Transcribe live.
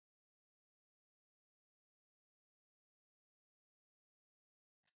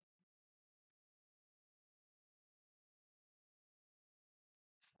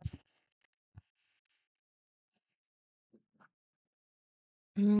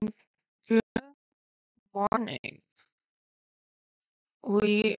Mm, Good morning.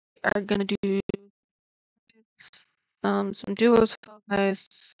 We are gonna do some duos, guys,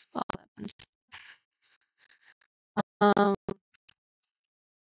 all that fun stuff.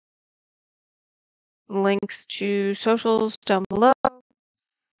 Links to socials down below,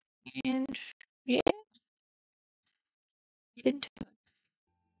 and yeah, get into it.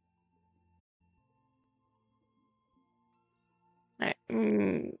 Alright,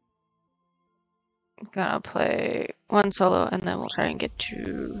 I'm gonna play one solo, and then we'll try and get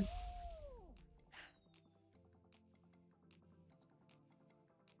to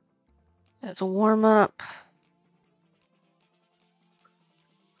as a warm up.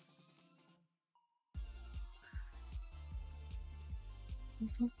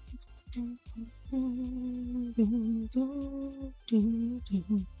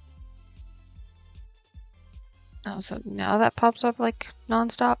 Oh, so now that pops up like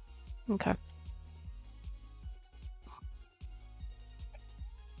nonstop? Okay.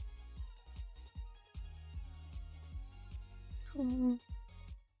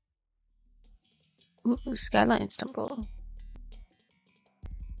 Ooh, Skyline Temple.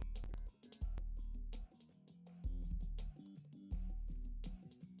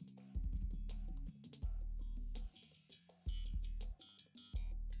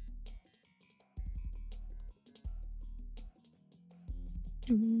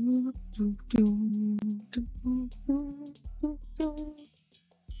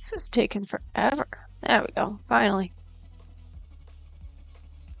 This is taking forever. There we go. Finally.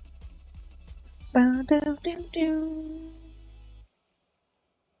 Don't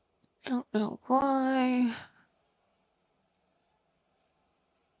know why.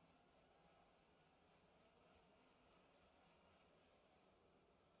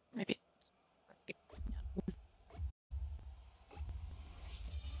 Maybe.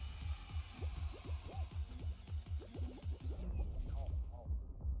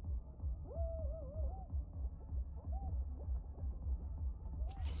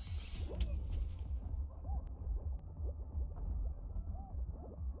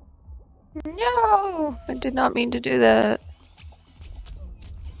 No! I did not mean to do that.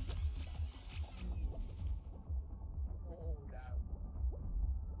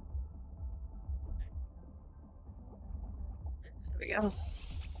 There we go.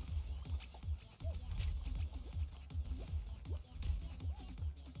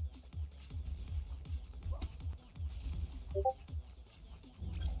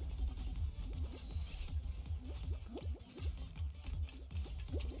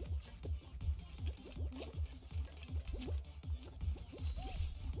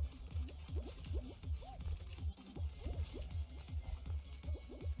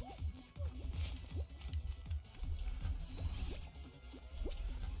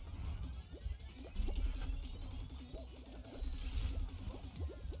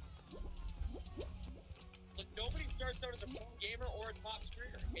 Nobody starts out as a pro gamer or a top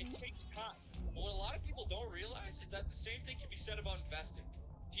streamer. It takes time. But what a lot of people don't realize is that the same thing can be said about investing.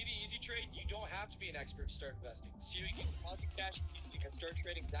 TD Easy Trade, you don't have to be an expert to start investing. So you can deposit cash easily and start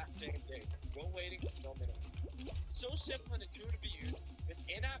trading that same day. No waiting, no minimum. It's so simple and intuitive to use with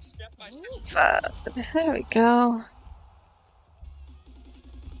in-app step-by-step. There we go.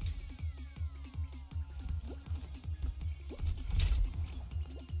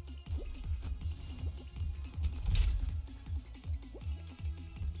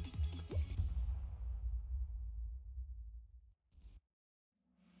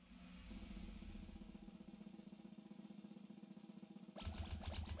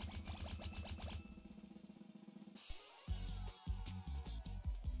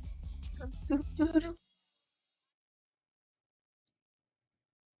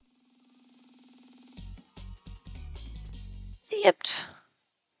 Zipped.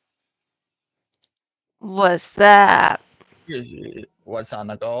 What's that? What's on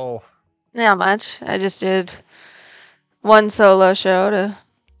the go? Not much. I just did one solo show to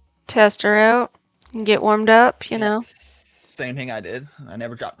test her out and get warmed up, you know. Same thing I did. I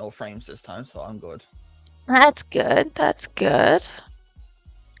never dropped no frames this time, so I'm good. That's good. That's good.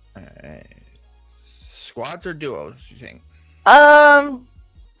 Squads or duos, you think?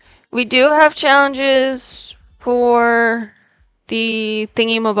 We do have challenges for the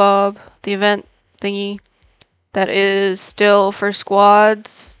thingy-mabob, the event thingy, that is still for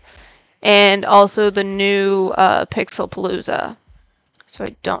squads, and also the new Pixel Palooza. So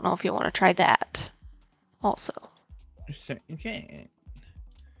I don't know if you want to try that also. Okay.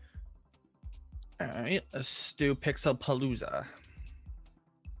 Alright, let's do Pixel Palooza.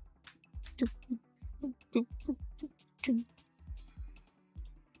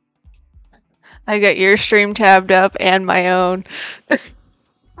 I got your stream tabbed up and my own. There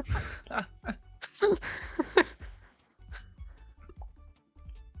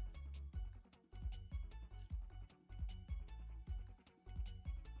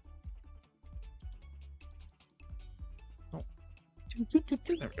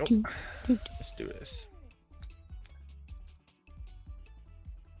we go. Let's do this.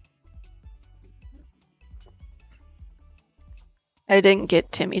 I didn't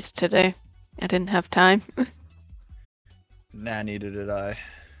get Timmy's today. I didn't have time. Nah, neither did I.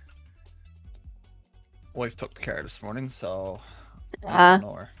 Wife took the car this morning, so I don't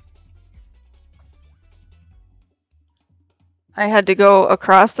know her. I had to go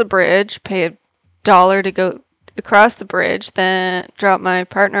across the bridge, pay $1 to go across the bridge, then drop my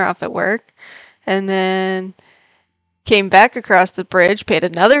partner off at work, and then came back across the bridge, paid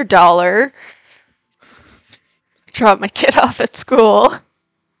another $1, drop my kid off at school.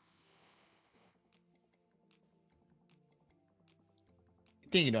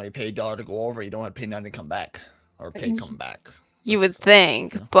 I think you pay $1 to go over, you don't have to pay nothing to come back. Or pay come back. You would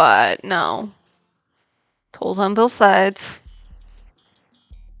think, but no. Tolls on both sides.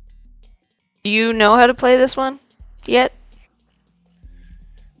 Do you know how to play this one yet?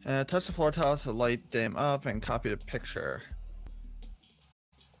 Touch the floor tiles to light them up and copy the picture.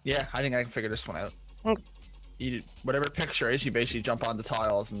 Yeah, I think I can figure this one out. Okay. Whatever picture is, you basically jump on the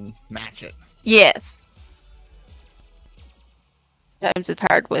tiles and match it. Yes. Sometimes it's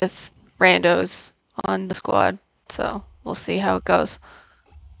hard with randos on the squad, so we'll see how it goes.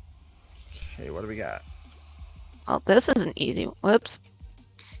 Okay, what do we got? Well, this is an easy one. Whoops.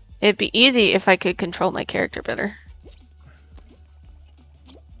 It'd be easy if I could control my character better.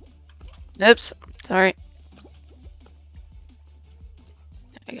 Oops. Sorry.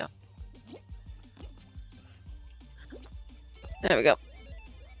 There we go. There we go.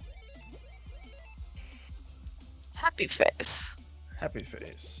 Happy face. Happy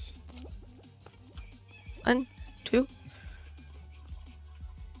face. 1, 2.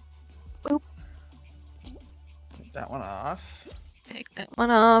 Boop. Take that one off. Take that one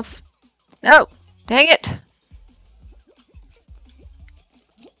off. No! Dang it!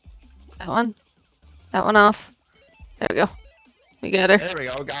 That one. That one off. There we go. We got her. There we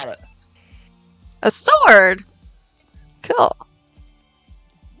go, got it. A sword! Cool.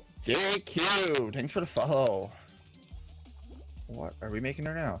 JQ, thanks for the follow. What are we making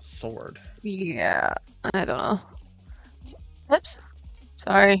her now? Sword. Yeah, I don't know. Oops.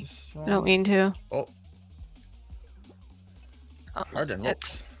 Sorry. I don't mean to. Oh. Hard and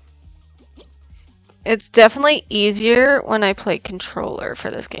It's definitely easier when I play controller for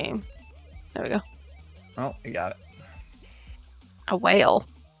this game. There we go. Oh, you got it. A whale.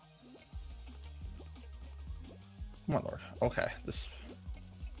 My lord. Okay, this.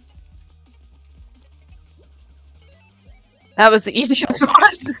 That was the easiest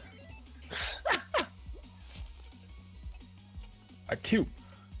one. A 2.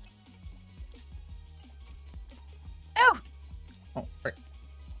 Oh. Oh, right.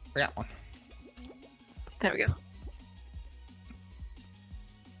 We got one. There we go.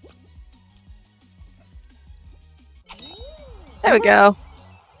 There we go.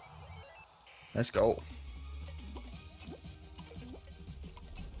 Let's go.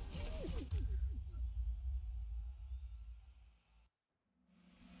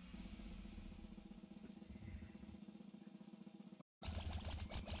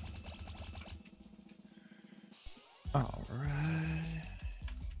 All right.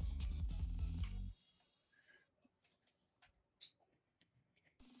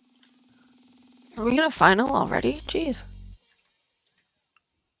 Are we gonna final already? Jeez.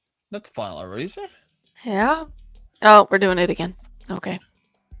 That's the final already, sir. Yeah. Oh, we're doing it again. Okay.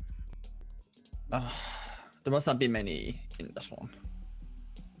 There must not be many in this one.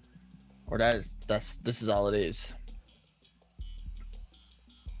 Or this is all it is.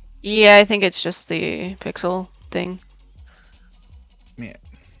 Yeah, I think it's just the pixel thing. Yeah.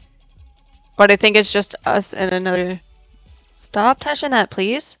 But I think it's just us and another... Stop touching that,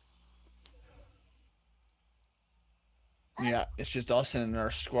 please. Yeah, it's just us and our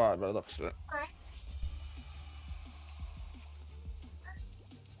squad, but it looks of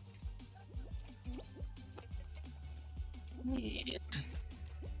it.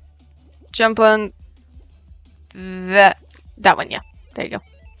 Jump on that one, yeah. There you go.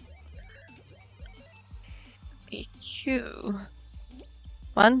 EQ.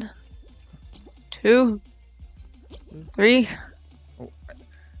 1, 2, 3. Oh,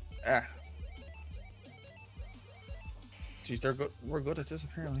 Jeez, they're good. We're good at this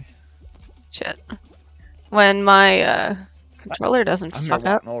apparently. Shit. When my controller doesn't I'm fuck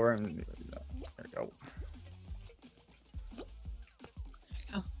up. over and...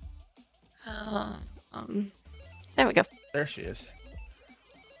 There we go. There she is.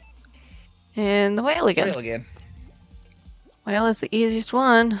 And the whale again. Whale again. Whale is the easiest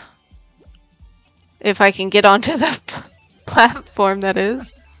one. If I can get onto the platform, that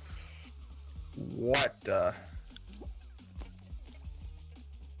is. What the?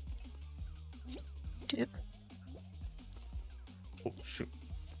 Dip. Oh, shoot.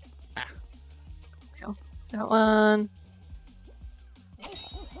 Go. That one.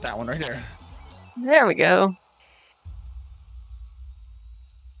 That one right there. There we go.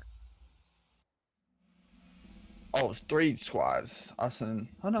 Oh, it's 3 squads. Us and...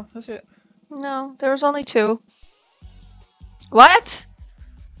 Oh, no, that's it. No, there was only 2. What?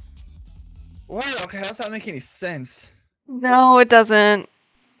 What? Okay, how's that make any sense? No, it doesn't.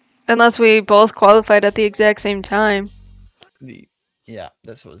 Unless we both qualified at the exact same time. Yeah,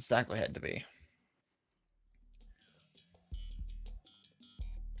 that's what exactly had to be.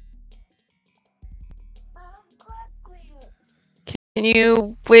 Can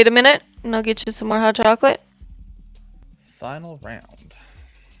you wait a minute and I'll get you some more hot chocolate? Final round.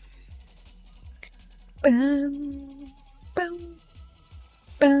 Boom, boom,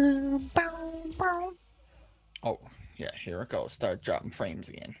 boom, boom, boom. Oh, yeah, here it goes. Start dropping frames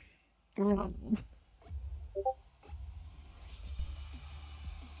again. Oh,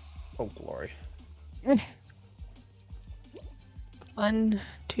 glory. 1,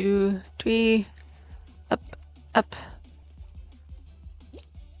 2, 3. Up, up.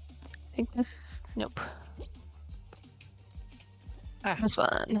 I think this. Nope. Ah. This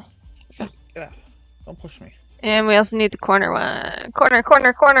one. Get out. Don't push me. And we also need the corner one. Corner,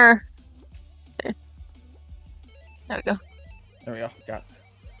 corner, corner. There we go. There we go. Got it.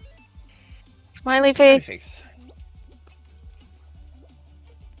 Smiley face.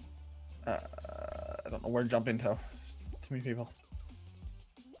 I don't know where to jump into. Too many people.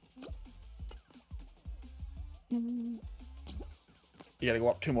 You gotta go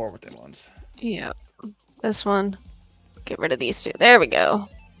up 2 more with them ones. Yep. This one. Get rid of these 2. There we go.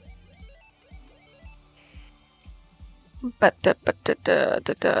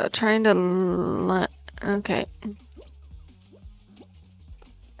 Trying to... Okay.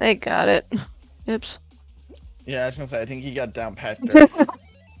 They got it. Oops. Yeah, I was gonna say, I think he got down pat there.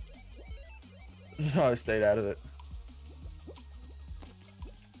 So I stayed out of it.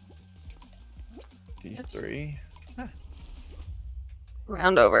 These Oops. 3.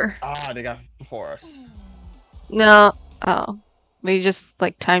 Round over. Ah, they got before us. No. Oh. We just,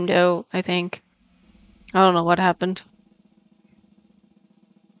 like, timed out, I think. I don't know what happened.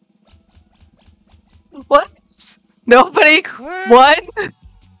 What? Nobody won?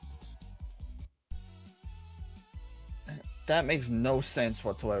 That makes no sense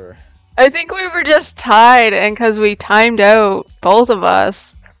whatsoever. I think we were just tied, and because we timed out, both of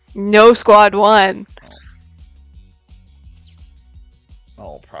us, no squad won.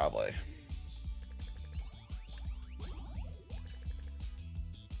 Oh, probably.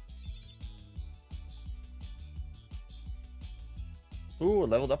 Ooh,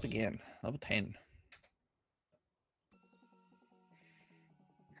 leveled up again. Level 10.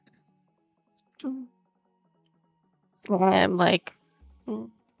 I'm like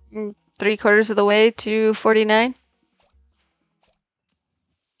 3/4 of the way to 49.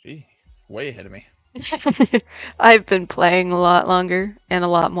 Gee, way ahead of me. I've been playing a lot longer and a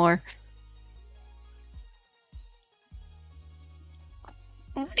lot more.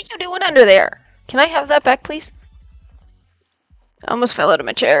 What are you doing under there? Can I have that back, please? I almost fell out of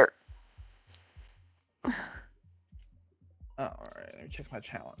my chair. Alright, let me check my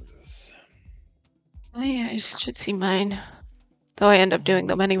challenges. Oh yeah, I should see mine. Though I end up doing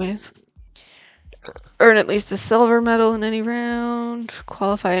them anyways. Earn at least a silver medal in any round.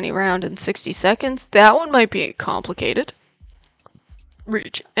 Qualify any round in 60 seconds. That one might be complicated.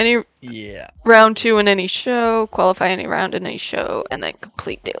 Reach any round 2 in any show. Qualify any round in any show. And then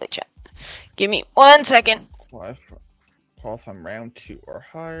complete daily chat. Give me 1 second. Qualify from round 2 or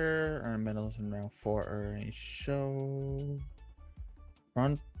higher. Earn medals in round 4 or any show.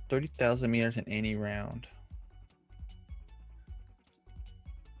 Run 30,000 meters in any round.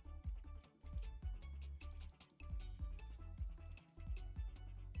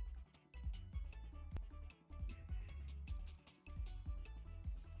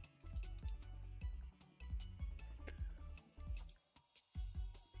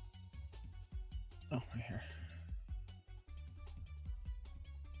 Oh, right here.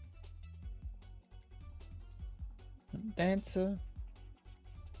 Dancer.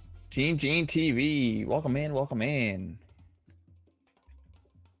 Gene TV. Welcome in, welcome in.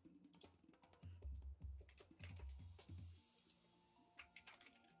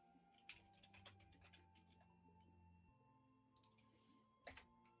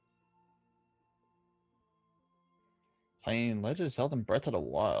 Playing Legend of Zelda Breath of the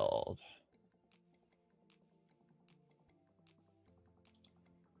Wild.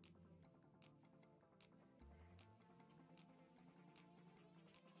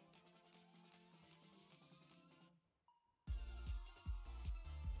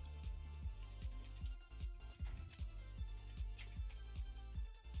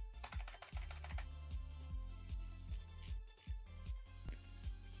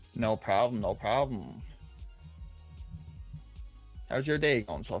 No problem, no problem. How's your day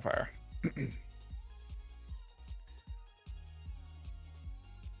going so far? Let's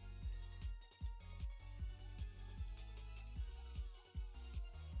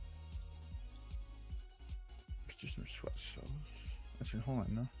do some sweat shows. Actually, hold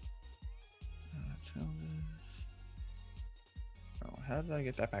on, no. Oh, how did I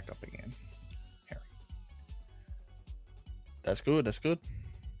get that back up again? Here. That's good, that's good.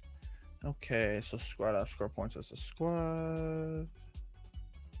 Okay, so squad off score points as a squad.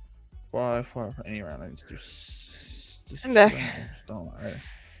 Squad for any round. I need to do this. I'm back.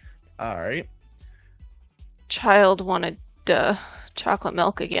 Alright. Child wanted chocolate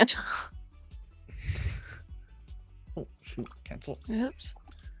milk again. Oh, shoot. Cancel. Oops.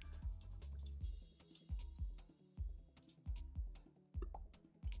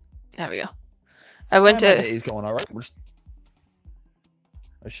 There we go. I went My to. day's going alright. What'd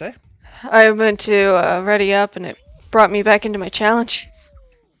you say? I went to ready up, and it brought me back into my challenges.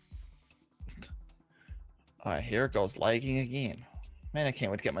 Alright, here it goes. Lagging again. Man, I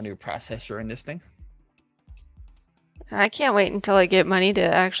can't wait to get my new processor in this thing. I can't wait until I get money to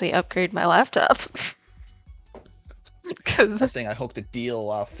actually upgrade my laptop. This Cause thing, I hooked a deal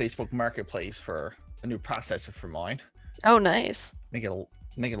off Facebook Marketplace for a new processor for mine. oh, nice. Make it a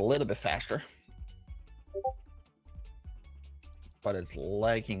little bit faster. But it's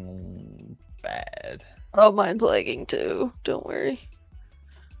lagging bad. Oh, mine's lagging too. Don't worry.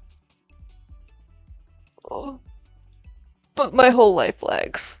 Oh. But my whole life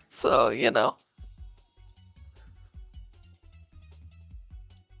lags, so you know.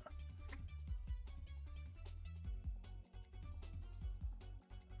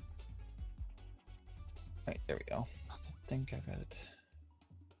 Right, there we go. I think I got it.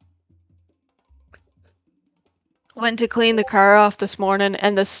 Went to clean the car off this morning,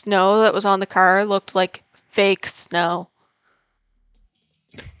 and the snow that was on the car looked like fake snow.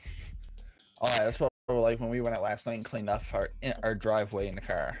 Oh, yeah, that's what we were like when we went out last night and cleaned off our driveway in the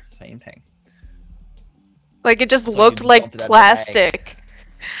car. Same thing. Like it just So looked you like dumped it out of the bag. plastic.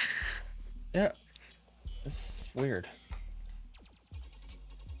 Yeah. It's weird.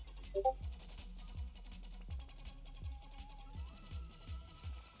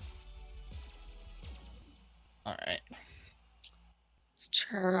 Alright. Let's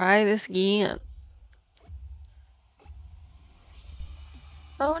try this again.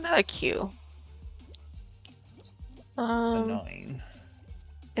 Oh, another Q. A 9.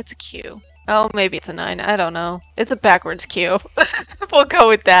 It's a Q. Oh, maybe it's a 9. I don't know. It's a backwards Q. We'll go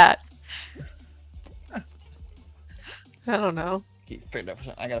with that. I don't know. Keep figured out for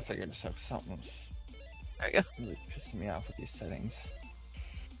something. I gotta figure this out. Something's There we go. really pissing me off with these settings.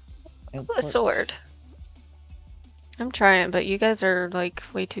 Ooh, a sword. I'm trying, but you guys are like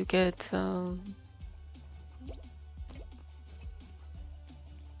way too good, so.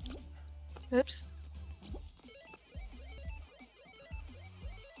 Oops.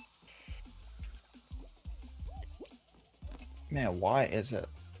 Man, why is it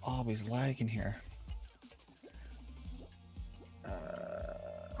always lagging here?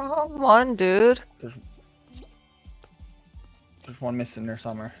 Wrong one, dude. There's one missing there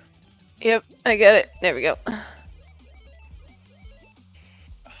somewhere. Yep, I get it. There we go.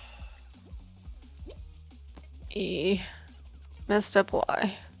 E. Messed up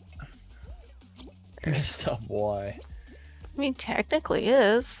Y. Messed up Y. I mean, technically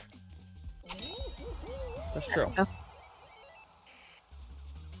is. That's true. Oh.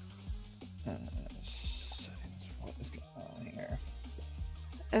 Settings. What is going on here?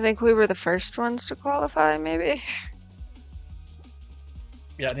 I think we were the first ones to qualify, maybe?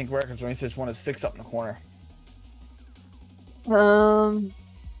 Yeah, I think we're because when it says 1 is 6 up in the corner.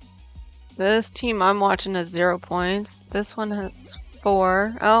 This team I'm watching has 0 points. This one has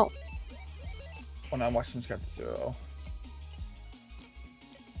 4. Oh. When I'm watching, it's got 0.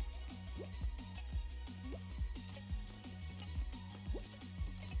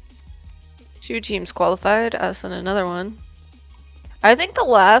 Two teams qualified, us and another one. I think the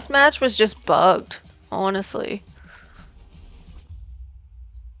last match was just bugged, honestly.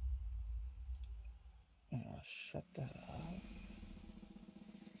 Oh, shut that up.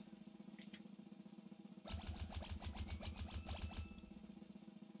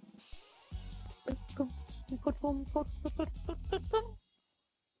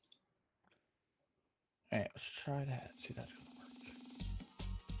 Alright, let's try that. See if that's gonna work.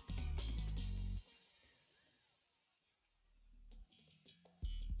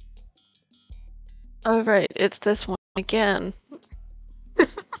 Oh, right. It's this one again.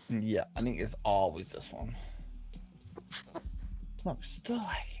 Yeah, I think it's always this one. Look, still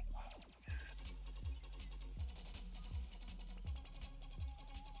lagging.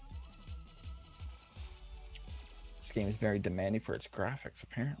 This game is very demanding for its graphics,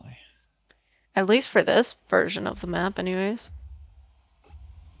 apparently. At least for this version of the map, anyways.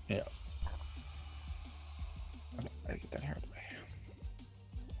 Yeah. Okay, I gotta get that hair out of the way.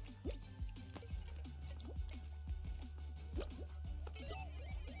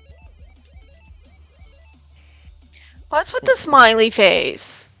 What's with the smiley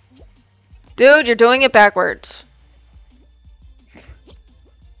face? Dude, you're doing it backwards.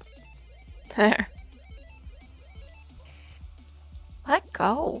 There. Let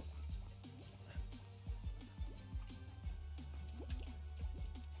go.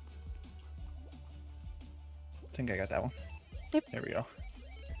 I think I got that one. Yep. There we go.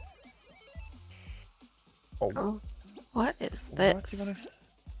 Oh. Oh, what is What this? do you wanna...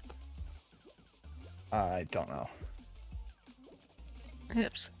 I don't know.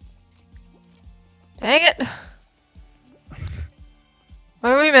 Oops. Dang it!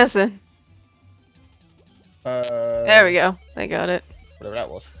 What are we missing? There we go. I got it. Whatever that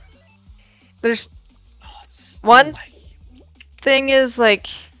was. There's Oh, it's one like... thing is like,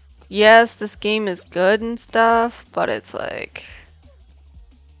 yes, this game is good and stuff, but it's like,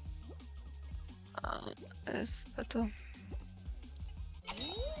 is that the...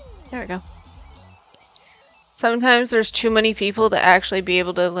 There we go. Sometimes there's too many people to actually be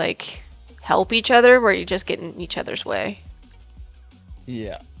able to like help each other, where you just get in each other's way.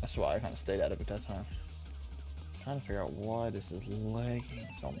 Yeah, that's why I kind of stayed out of it that time. Trying to figure out why this is lagging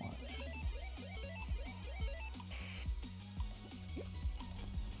so much.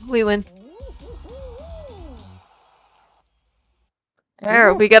 We win.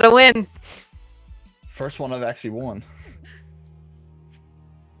 There, we gotta win. First one I've actually won.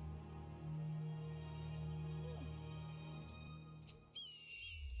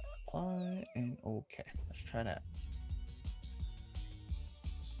 Apply and okay. Let's try that.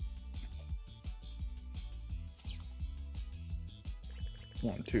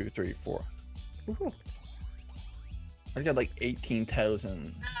 One, two, three, four. Ooh. I got like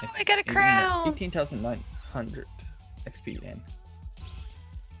 18,000. Oh, I got a crown. 18,900 XP in.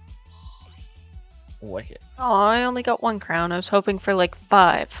 Wicked. Oh, I only got one crown. I was hoping for like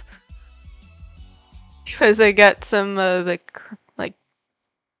 5. Because I got some of the like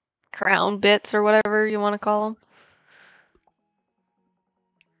crown bits or whatever you want to call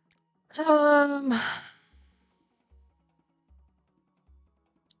them.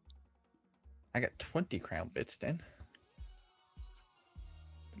 I got 20 crown bits then.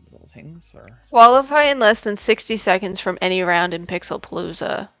 Little things or Qualify in less than 60 seconds from any round in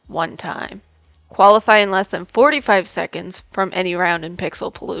Pixelpalooza 1 time. Qualify in less than 45 seconds from any round in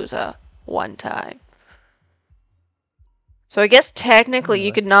Pixelpalooza 1 time. So I guess technically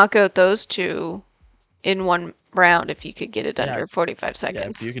you could knock out those 2 in 1 round if you could get it under 45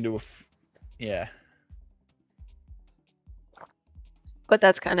 seconds. Yeah, you can do a yeah. But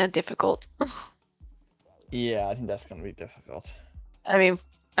that's kind of difficult. Yeah, I think that's going to be difficult. I mean,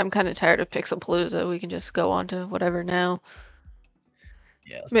 I'm kind of tired of Pixelpalooza. We can just go on to whatever now.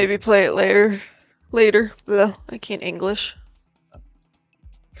 Yeah. Maybe play it later. Ugh, I can't English.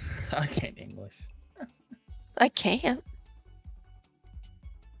 I can't English. I can't.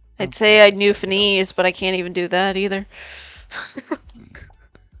 I'd say I knew Finese, but I can't even do that either.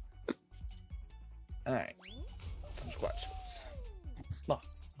 Alright. Some squat shows. Look,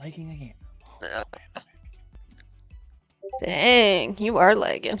 lagging again. Oh, Dang, you are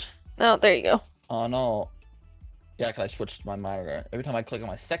lagging. Oh, there you go. oh no. Yeah, because I switched my monitor. Every time I click on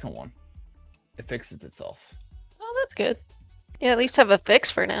my second one, it fixes itself. Oh, that's good. Yeah, at least have a fix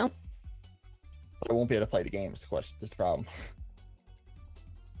for now. But I won't be able to play the game, is the question. Is the problem.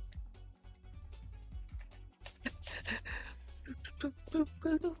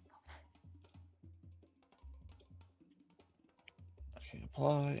 Okay,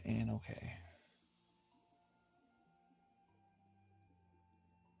 apply and okay.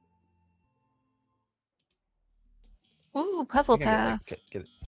 Ooh, puzzle path. Get it.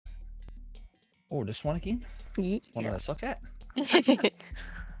 Oh, this one again? Yeah. One that I suck at?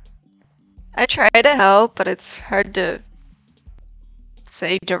 I try to help, but it's hard to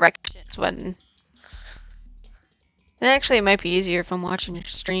say directions when... Actually, it might be easier if I'm watching your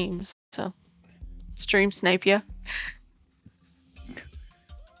streams, so... Stream snipe you.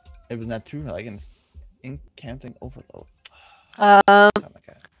 It was not too like in counting overload.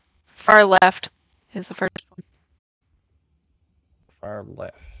 Far left is the first one. Far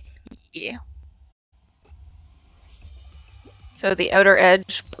left. Yeah. So the outer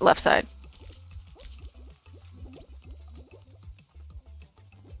edge, left side.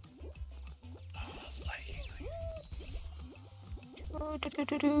 Well,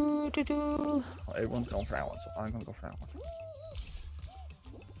 everyone's going for that one, so I'm gonna go for that one.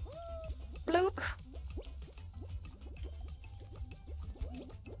 Bloop.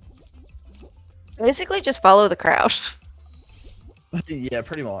 Basically, just follow the crowd Yeah,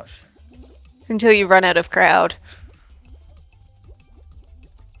 pretty much. until you run out of crowd.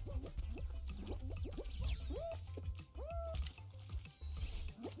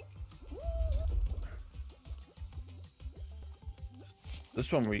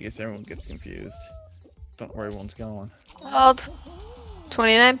 This one where everyone gets confused. Don't know where everyone's going. Called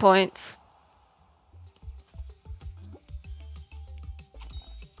 29 points.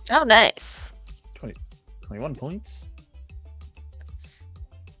 Oh, nice. 21 points.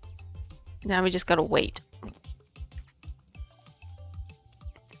 Now we just gotta wait.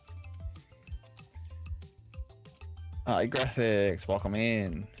 Graphics, welcome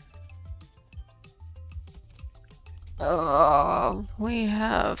in. Oh, we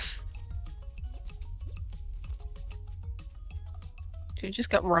have. Dude just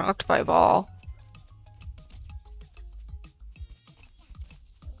got rocked by a ball.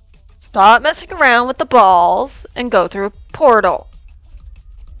 Stop messing around with the balls and go through a portal.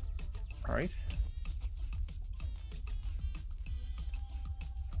 Alright.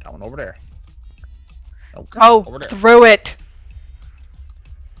 That one over there. Oh, Go over there. through it.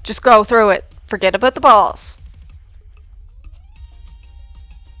 Just go through it. Forget about the balls.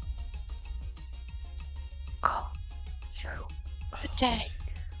 Go through the day.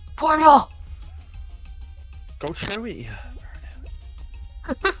 Portal! Go through it.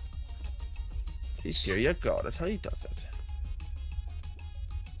 See, there you go. That's how he does it.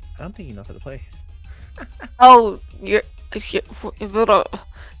 I don't think he knows how to play. Oh,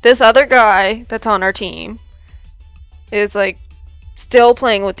 this other guy that's on our team is like still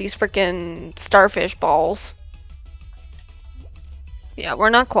playing with these freaking starfish balls. Yeah, we're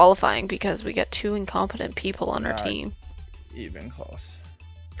not qualifying because we got 2 incompetent people on our Not team. Even close.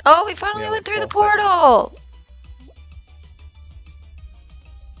 Oh, we finally Yeah, went through the 12 seconds. portal!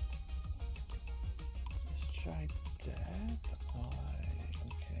 Let's try that.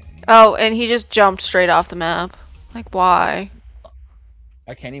 Okay. Oh, and he just jumped straight off the map. Like, why?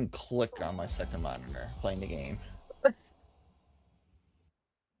 I can't even click on my second monitor playing the game.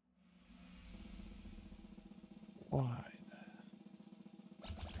 Why?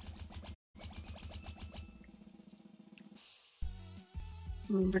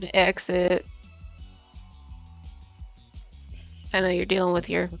 Remember to exit. I know you're dealing with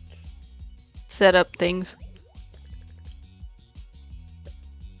your setup things.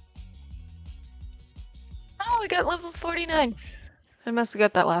 Oh, we got level 49. I must have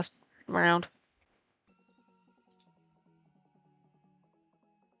got that last round.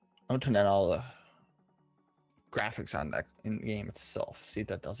 I'm turning on all the graphics on that in the game itself. See if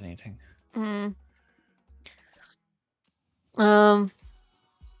that does anything.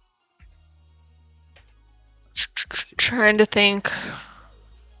 Trying to think.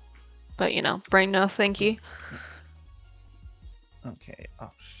 But you know, brain no thinky. Okay,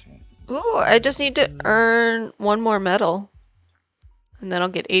 option. Ooh, I just need to earn 1 more medal. And then I'll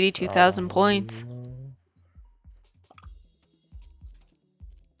get 82,000 points.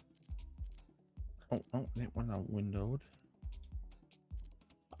 Oh, it went out windowed.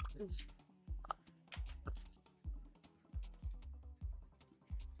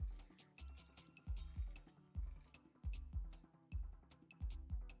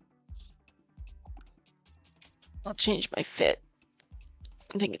 I'll change my fit.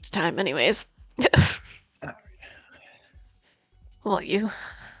 I think it's time anyways. Well, you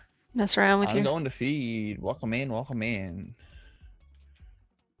mess around with I'm your... going to feed. Welcome in, welcome in.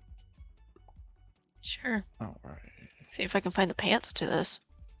 Sure. Alright. See if I can find the pants to this.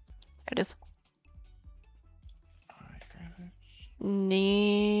 There it is.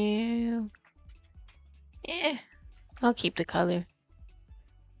 No. Yeah. I'll keep the color.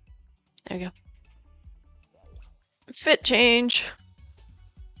 There we go. Fit change.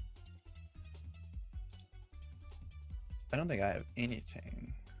 I don't think I have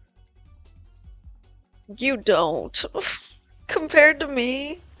anything. You don't. Compared to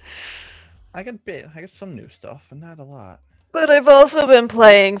me. I got some new stuff, but not a lot. But I've also been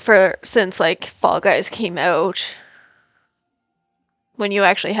playing since like Fall Guys came out. When you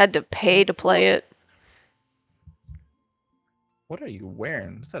actually had to pay to play it. What are you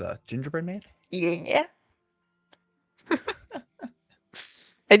wearing? Is that a gingerbread man? Yeah.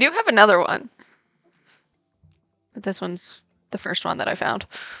 I do have another one. But this one's the first one that I found.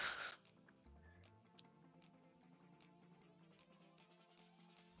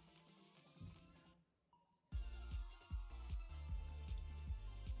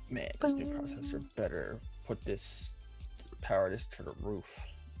 Man, this new processor better put this power this to the roof.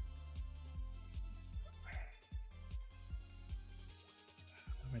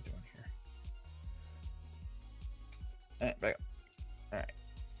 What am I doing here? Alright, back up. Alright.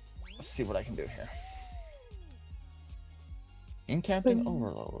 Let's see what I can do here. Encamping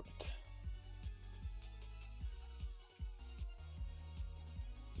overload.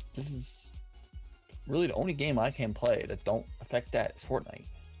 This is really the only game I can play that don't affect that is Fortnite.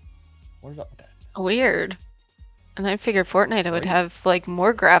 What is up with that? Weird. And I figured Fortnite would Right. have like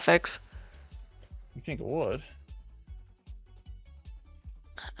more graphics. You think it would?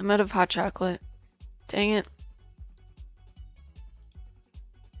 I'm out of hot chocolate. Dang it.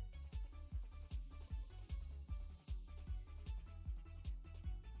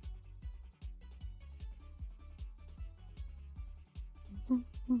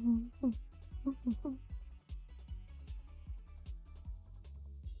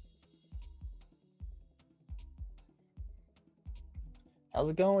 How's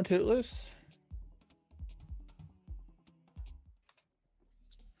it going, Tootless?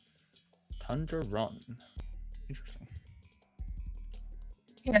 Tundra Run. Interesting.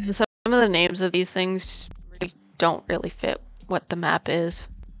 Yeah, some of the names of these things really don't really fit what the map is.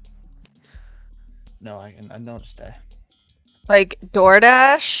 No, I noticed that. Like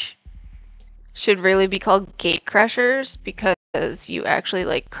DoorDash should really be called Gate Crashers because you actually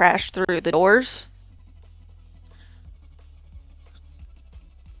like crash through the doors.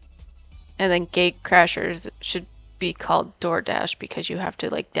 And then Gate Crashers should be called DoorDash because you have to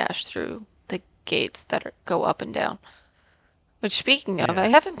like dash through the gates that go up and down. Which, speaking of, Yeah. I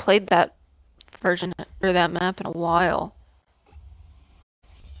haven't played that version or that map in a while.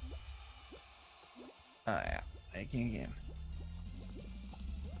 Yeah. Making again.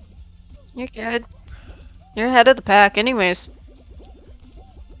 You're good. You're ahead of the pack anyways.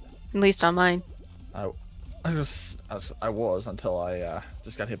 At least on mine. I was until I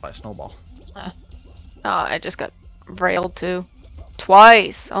just got hit by a snowball. Oh, I just got railed too.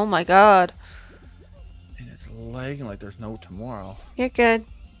 Twice! Oh my god. And it's lagging like there's no tomorrow. You're good.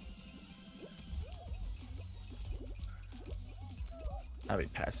 I'll be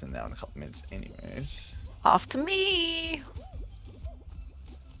passing out in a couple minutes anyways. Off to me!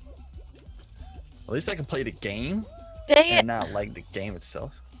 At least I can play the game Dang it! and not like the game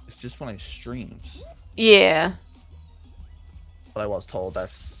itself. It's just when I streams. Yeah. But I was told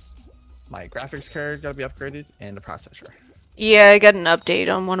that's my graphics card gotta be upgraded and the processor. Yeah, I got an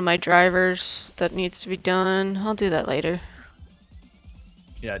update on one of my drivers that needs to be done. I'll do that later.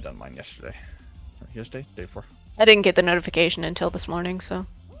 Yeah, I done mine yesterday. Yesterday? Day before. I didn't get the notification until this morning, so.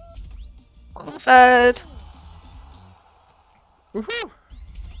 Qualified! Woohoo!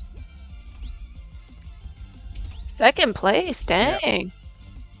 Second place, dang!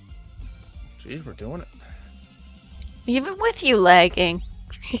 Jeez, we're doing it. Even with you lagging.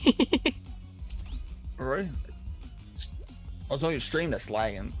 Alright. I was only a stream that's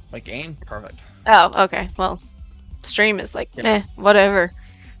lagging. My game, perfect. Oh, okay. Well, stream is like, Yep. eh, whatever.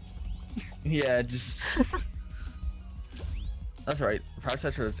 Yeah, just. That's right. The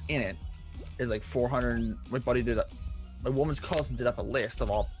processor that's in it is like 400. My buddy did my woman's cousin did up a list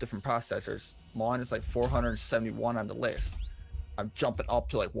of all different processors. Mine is like 471 on the list. I'm jumping up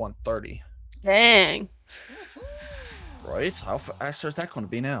to like 130. Dang. Right? How faster is that going to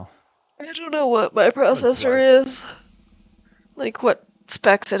be now? I don't know what my processor is. Like what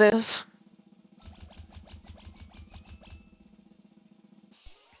specs it is.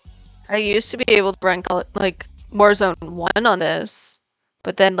 I used to be able to run like Warzone 1 on this,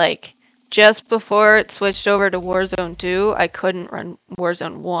 but then like just before it switched over to Warzone 2, I couldn't run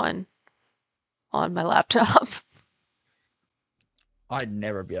Warzone 1 on my laptop. I'd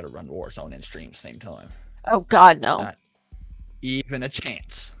never be able to run Warzone and stream same time. Oh god, no. Not even a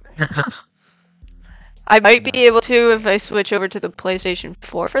chance. I might be able to if I switch over to the PlayStation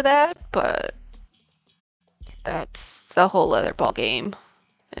 4 for that, but that's a whole other ball game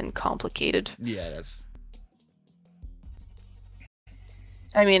and complicated. Yeah, that's.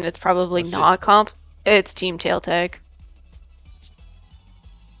 I mean, it's probably That's not it's Team Tail Tag.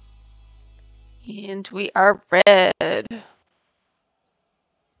 And we are red.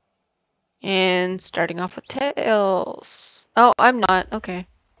 and starting off with tails. Oh, I'm not. Okay.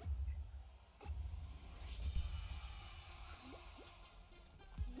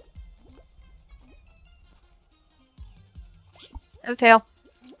 A tail.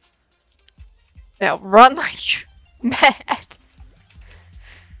 Now run like you're mad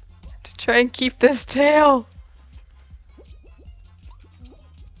to try and keep this tail.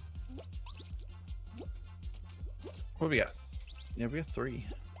 What do we got? Yeah, we got 3.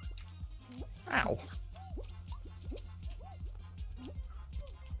 Ow.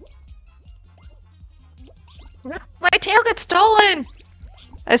 My tail got stolen!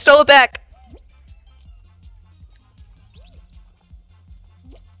 I stole it back.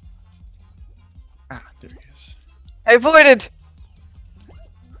 Ah, there he is. I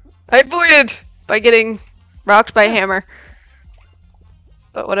avoided by getting rocked by a hammer.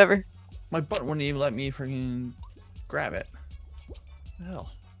 But whatever. My button wouldn't even let me freaking grab it. What the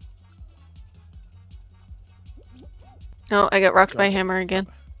hell? No, I got rocked by a hammer again.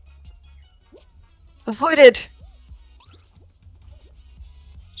 Avoided!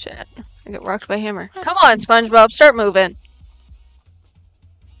 Shit. I got rocked by a hammer. Come on, SpongeBob, start moving.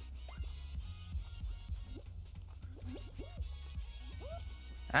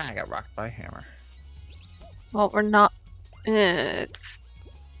 Ah, I got rocked by a hammer. Well, we're not... It's...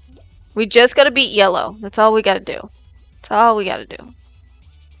 We just gotta beat yellow. That's all we gotta do. That's all we gotta do.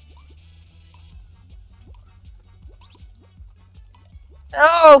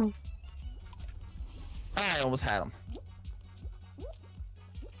 Oh! Ah, I almost had him.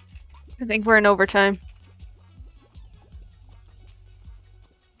 I think we're in overtime.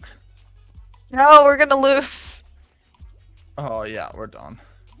 No, we're gonna lose. Oh yeah, we're done.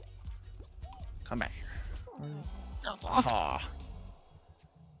 Come back here. Ah.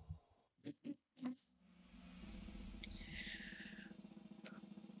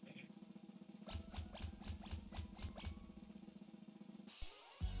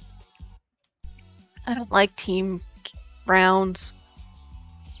 I don't like team rounds.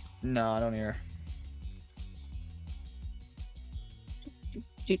 No, I don't hear.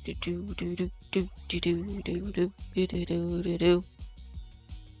 Do do do do do do do do do do do do do do.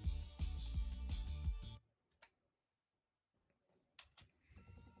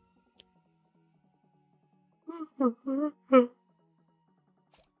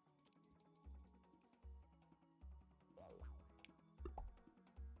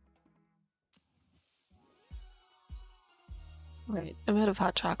 Right, I'm out of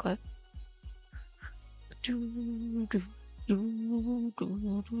hot chocolate. Do, do, do,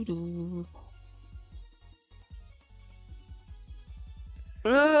 do, do, do.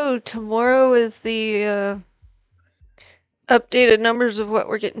 Oh, tomorrow is the updated numbers of what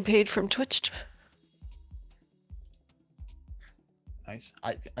we're getting paid from Twitch. Nice.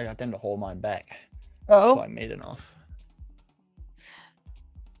 I got them to hold mine back. Oh. So I made enough.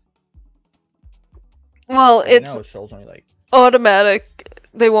 Well, Right it's now it shows only like automatic.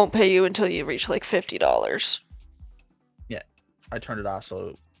 They won't pay you until you reach like $50. yeah. I turned it off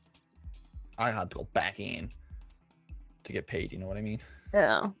so I had to go back in to get paid. You know what I mean?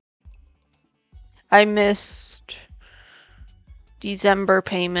 Yeah. I missed December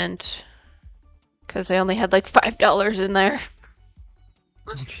payment because I only had like $5 in there.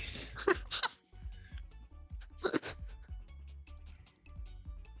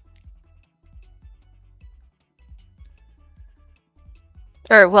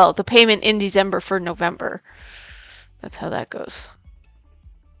 Or, well, the payment in December for November. That's how that goes.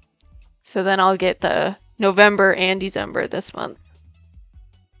 So then I'll get the November and December this month.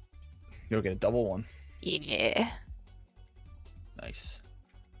 You'll get a double one. Yeah. Nice.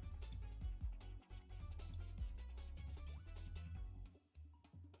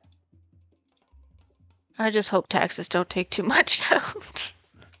 I just hope taxes don't take too much out.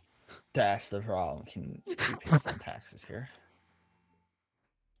 That's the problem. Can we pay some taxes here?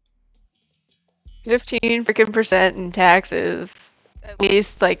 15 freaking % in taxes. At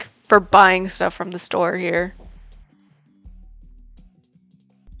least, like, for buying stuff from the store here.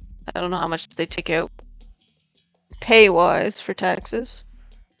 I don't know how much they take out pay-wise for taxes.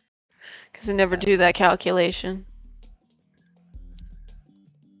 Because I never do that calculation.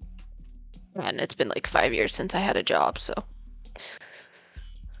 And it's been like 5 years since I had a job, so.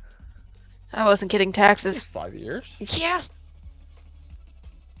 I wasn't getting taxes. 5 years? Yeah.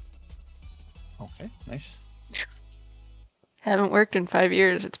 Okay, nice. Haven't worked in 5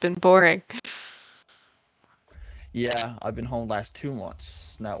 years. It's been boring. Yeah, I've been home last 2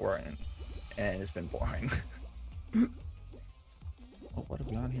 months not working, and it's been boring. Oh, what are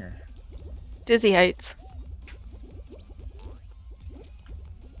we on here? Dizzy Heights.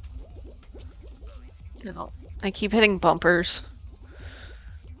 No. I keep hitting bumpers.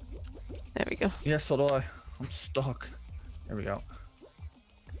 There we go. Yeah, so do I. I'm stuck. There we go.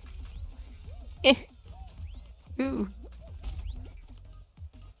 Ooh.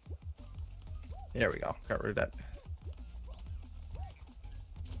 There we go. Got rid of that.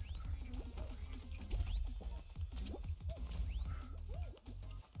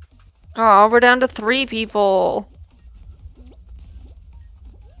 Oh, we're down to 3 people.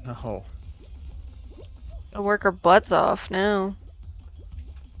 No. Gotta work our butts off now.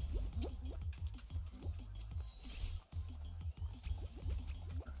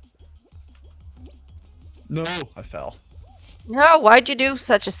 No, I fell. No, why'd you do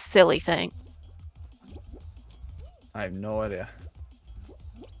such a silly thing? I have no idea.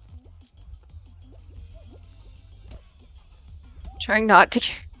 Trying not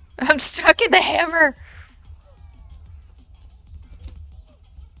to. I'm stuck in the hammer.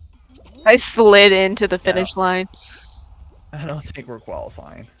 I slid into the finish line. I don't think we're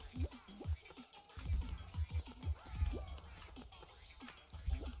qualifying.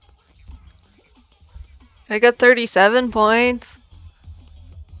 I got 37 points.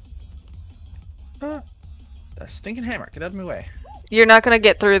 That stinking hammer. Get out of my way. You're not gonna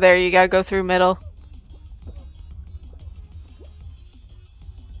get through there. You gotta go through middle.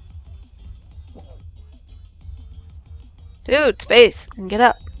 Dude, space. And get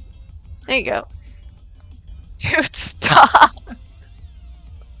up. There you go. Dude, stop.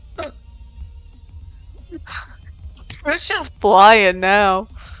 It's just flying now.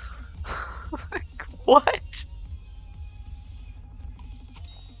 Like, what?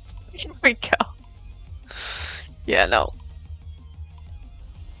 Here we go. Yeah, no.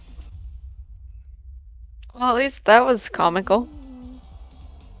 Well, at least that was comical.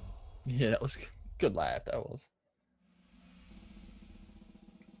 Yeah, that was good laugh. That was.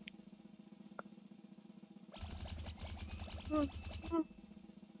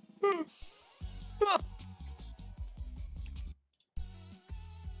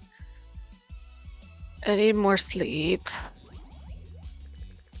 I need more sleep.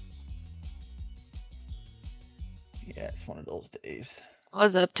 Yeah, it's one of those days. I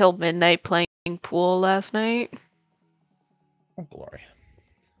was up till midnight playing pool last night. Oh, glory.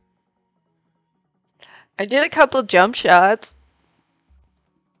 I did a couple jump shots.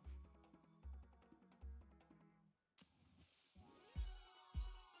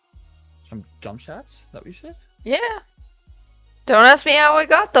 Some jump shots? Is that what you said? Yeah. Don't ask me how I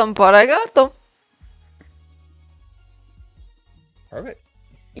got them, but I got them. Perfect.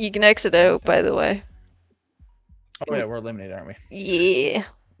 You can exit out, by the way. Oh yeah, we're eliminated, aren't we? Yeah.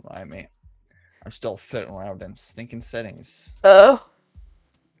 Lie, mate. I'm still fiddling around with them stinking settings. Oh.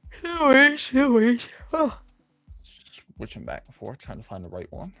 No worries, no worries. Oh. Switching back and forth, trying to find the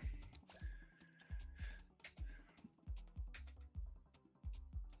right one.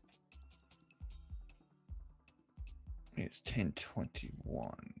 It's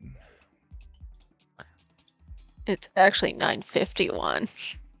 10:21. It's actually 9:51.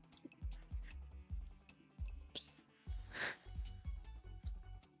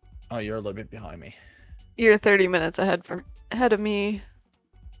 Oh, you're a little bit behind me. You're 30 minutes ahead of me.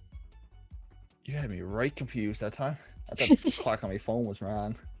 You had me right confused that time. I thought the clock on my phone was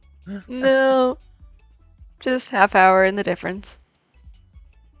wrong. No. Just half hour in the difference.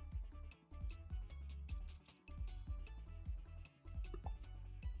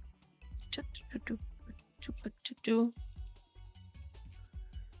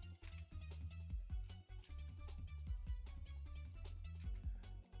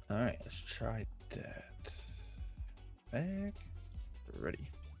 Alright, let's try that. Back. Ready.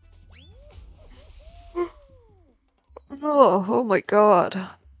 Oh my god.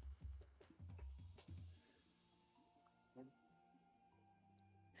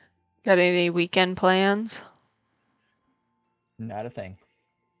 Got any weekend plans? Not a thing.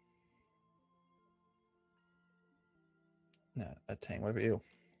 Not a thing. What about you?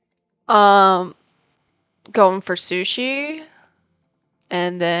 Going for sushi.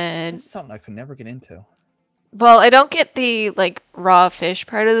 And then, That's something I could never get into. well, I don't get the like raw fish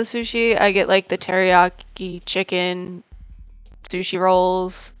part of the sushi. I get like the teriyaki chicken sushi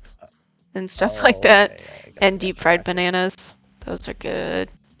rolls and stuff like that. Okay, yeah, And deep fried bananas. Those are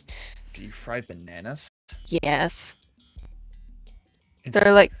good. Deep fried bananas? Yes.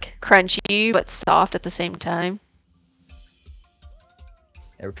 They're like crunchy but soft at the same time.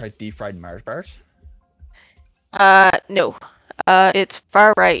 Ever tried deep fried Mars bars? No. It's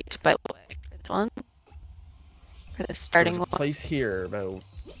far right, by the way. This one. For the starting There's a one. place here about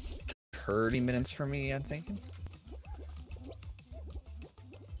 30 minutes from me, I'm thinking.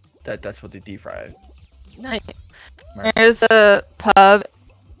 That's what they deep fry. Nice. Right. There's a pub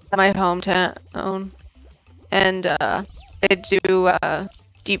at my hometown, and they do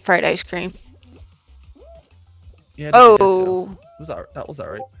deep fried ice cream. Yeah, they did that too. Oh, That was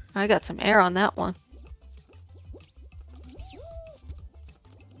alright. I got some air on that one.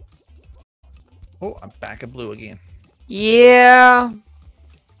 Oh, I'm back at blue again. Yeah.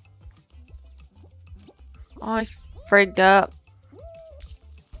 Oh, I frigged up.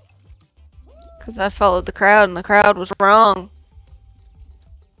 Because I followed the crowd and the crowd was wrong.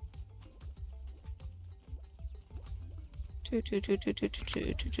 So it's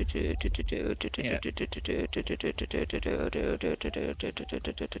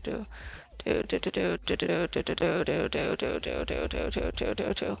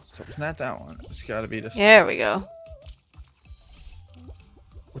not that one. It's gotta be this. There we go.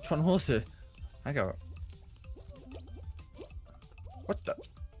 Which one was it? I got. What the?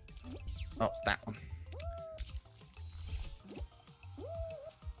 Oh, it's that one.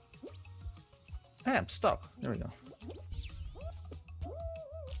 Hey, I'm stuck. There we go.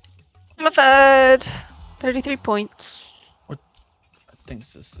 I'm a fed. 33 points. I think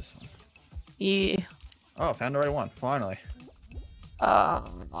it's this one. Yeah. Oh, found the right one. Finally.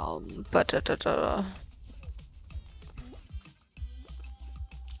 But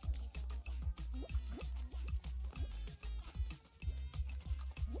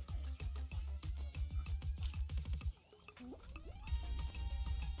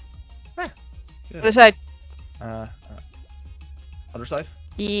Good. other side. Other side?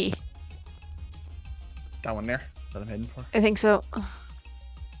 Yeah, That one there that I'm heading for? I think so.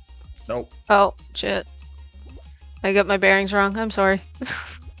 Nope. Oh, shit. I got my bearings wrong. I'm sorry. That's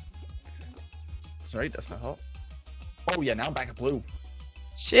right. That's my fault. Oh, yeah. Now I'm back at blue.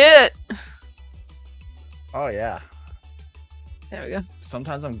 Shit. Oh, yeah. There we go.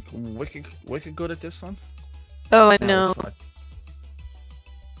 Sometimes I'm wicked good at this one. Oh, I Now know. this one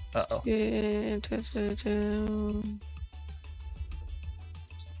Uh-oh.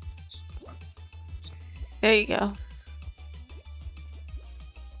 There you go.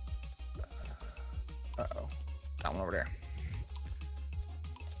 Uh-oh. That one over there.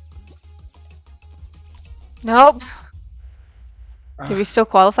 Nope. Did we still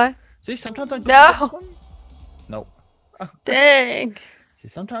qualify? See, sometimes I'm good No. at this one. Nope. Dang. See,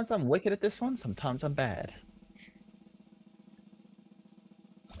 sometimes I'm wicked at this one. Sometimes I'm bad.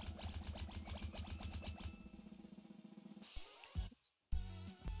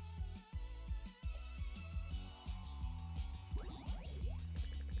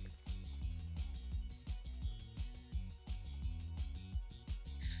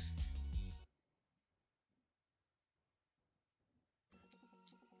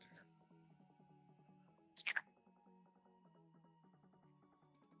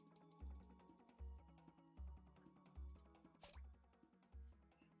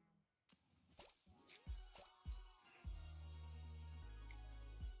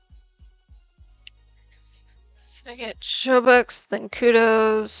 So I get Showbooks, then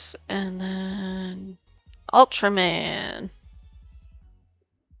Kudos, and then Ultraman.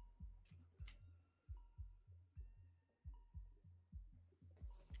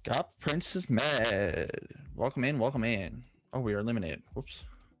 Got Princess mad. Welcome in, welcome in. Oh, we are eliminated. Whoops.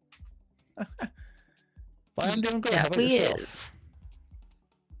 But I'm doing good. How about Definitely yourself? is.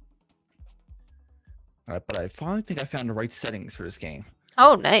 Alright, but I finally think I found the right settings for this game.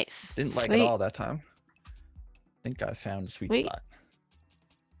 Oh, nice. Didn't like Sweet. it all that time. Think I found the sweet Sweet. spot.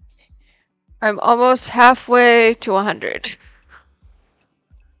 I'm almost halfway to 100.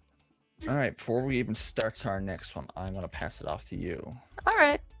 Alright, before we even start our next one, I'm gonna pass it off to you. All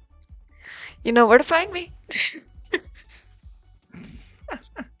right. You know where to find me.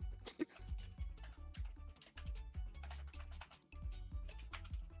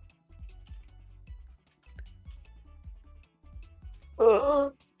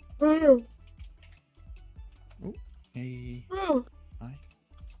 Hey, I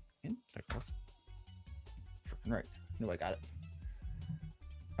in there. Freaking right. Knew I got it.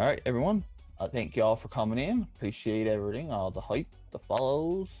 Alright, everyone. Thank you all for coming in. Appreciate everything, all the hype, the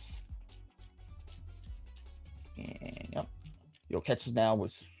follows. And yep. You'll catch us now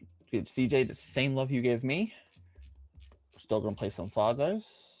with give CJ the same love you gave me. We're still gonna play some Fall Guys.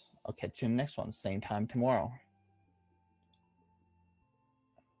 I'll catch you in the next one, same time tomorrow.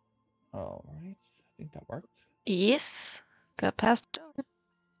 Alright, I think that worked. Yes. Got past.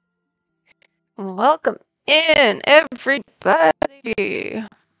 Welcome in, everybody. Alright,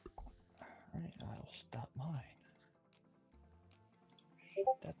 I'll stop mine. Shut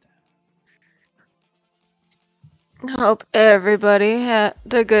that down. Hope everybody had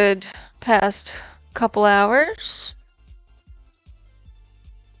a good past couple hours.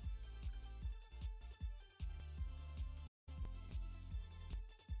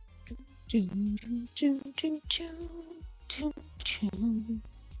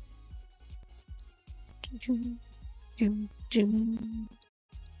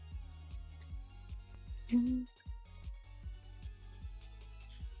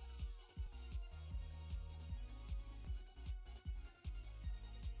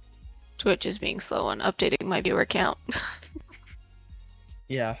 Twitch is being slow on updating my viewer count.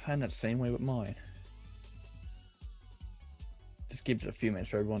 Yeah, I find that the same way with mine. Just gives it a few minutes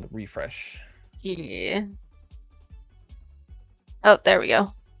for everyone to refresh. Yeah. Oh, there we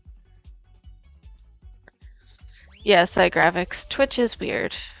go. Yeah, site graphics. Twitch is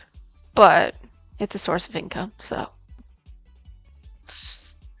weird, but it's a source of income, so.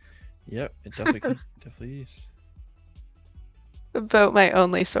 Yep, it definitely is. About my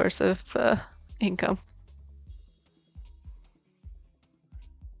only source of income.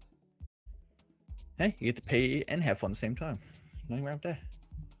 Hey, you get to pay and have fun at the same time. Nothing wrong with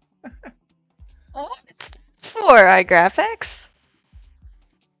that. What? For iGraphics?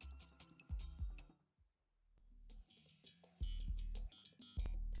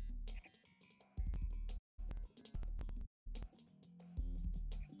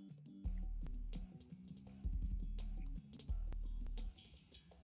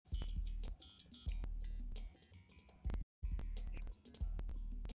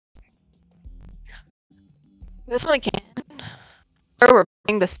 This one I can. Or we're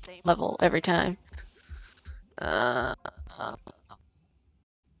playing the same level every time.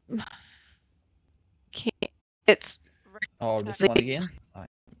 It's. Oh, this one again?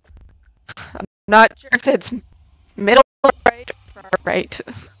 I'm not sure if it's middle right or far right.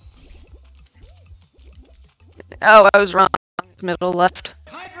 Oh, I was wrong. Middle left.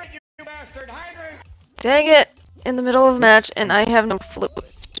 Hydrate, you bastard! Hydrate! Dang it! In the middle of a match, and I have no fluid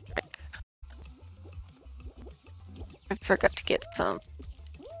to drink. I forgot to get some.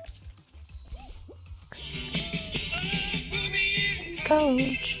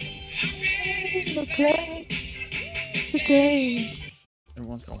 Coach, the play today.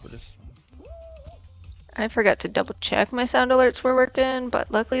 Everyone's going for this one. I forgot to double check my sound alerts were working,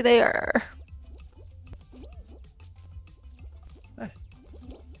 but luckily they are. Hey.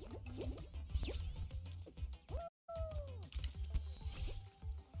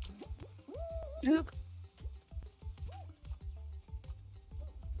 Oop.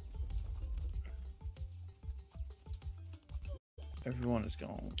 Everyone is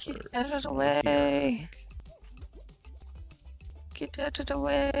going Get for out of the this one here, I way. think. Get out of the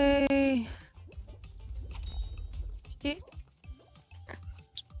way. Get.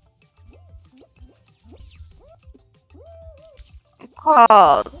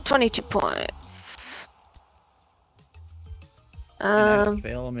 Called 22 points. And I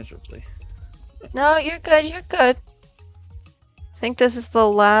fail miserably. No, you're good. You're good. I think this is the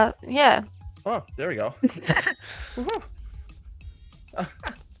last. Yeah. Oh, there we go. Woohoo!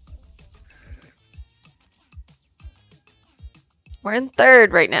 We're in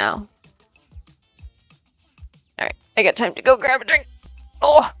third right now. Alright, I got time to go grab a drink.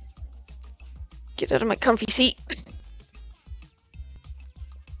 Oh! Get out of my comfy seat.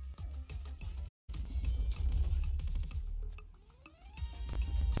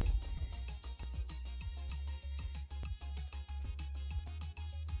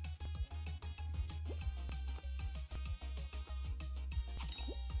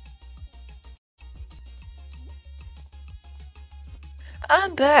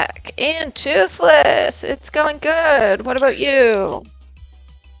 I'm back and toothless. It's going good. What about you?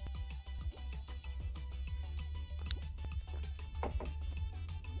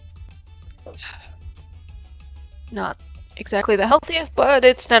 Not exactly the healthiest, but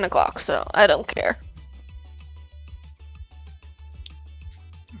it's 10 o'clock, so I don't care.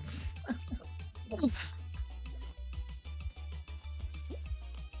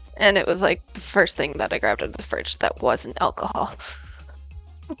 And it was like the first thing that I grabbed out of the fridge that wasn't alcohol.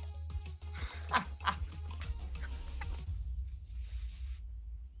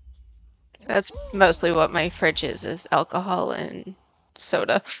 That's mostly what my fridge is alcohol and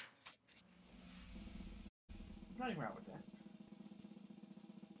soda. Nothing wrong with that.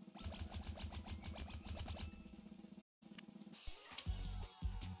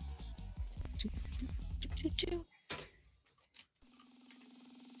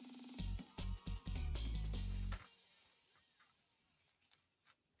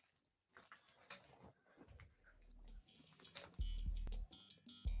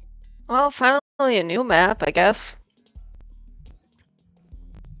 Well, finally a new map, I guess.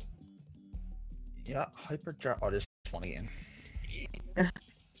 Yeah, hyperjar. Oh, this one again.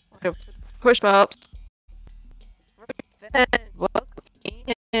 Push pops. Welcome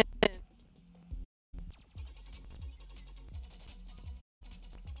in.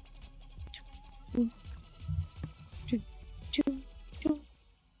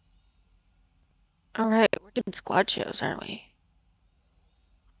 All right, we're doing squad shows, aren't we?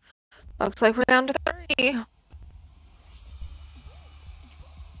 Looks like we're down to 3.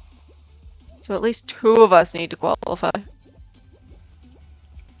 So at least 2 of us need to qualify.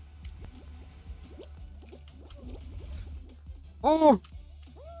 Ooh!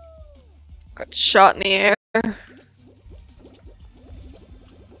 Got shot in the air.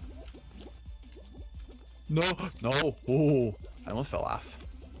 No, no. Oh, I almost fell off.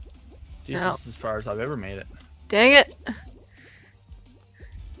 Jesus, No. this is as far as I've ever made it. Dang it.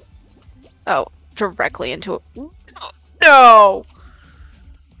 Oh, directly into it. No!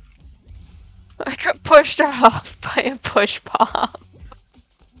 I got pushed off by a push bomb.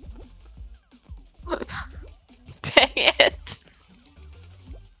 Dang it.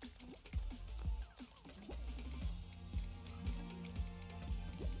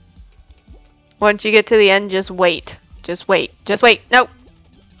 Once you get to the end, just wait. Just wait. Just wait. No!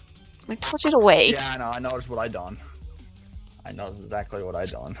 I told you to wait. Yeah, I know. I know it's what I done. I know exactly what I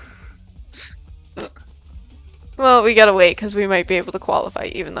done. Well, we gotta wait because we might be able to qualify,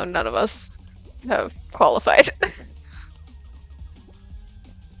 even though none of us have qualified.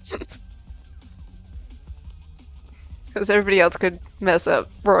 Because everybody else could mess up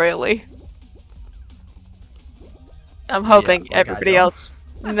royally. I'm hoping like I everybody don't. else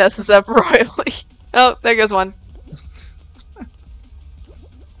messes up royally. Oh, there goes one.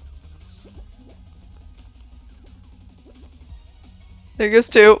 There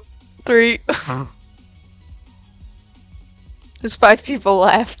goes 2. 3. There's 5 people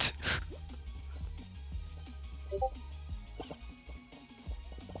left.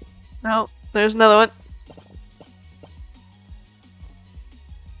 No, there's another one.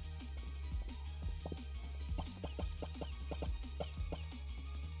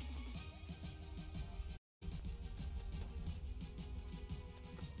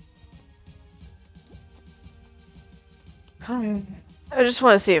 I just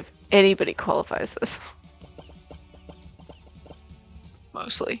want to see if anybody qualifies this.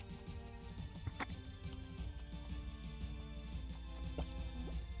 Mostly.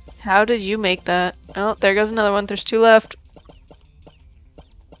 How did you make that? Oh, there goes another one. There's 2 left.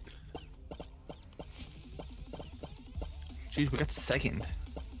 Jeez, we got second.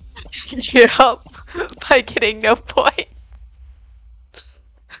 Yup. By getting no point.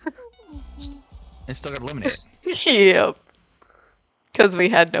 And still got eliminated. Yep. Because we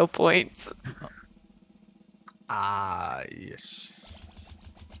had no points. Ah, yes.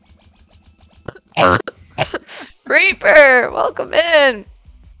 Reaper! Welcome in!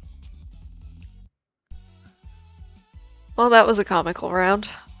 Well, that was a comical round.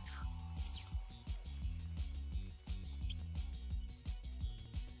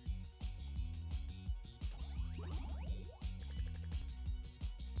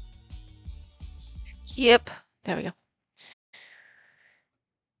 Yep. There we go.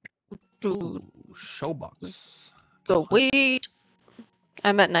 Ooh, showbox. Sweet.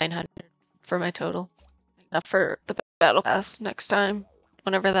 I'm at 900 for my total. Enough for the battle pass next time,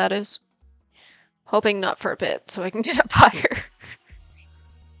 whenever that is. Hoping not for a bit, so I can get up higher.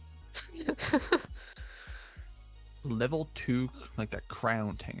 Level 2, like that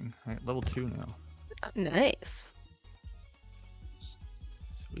crown thing. Right, level 2 now. Nice.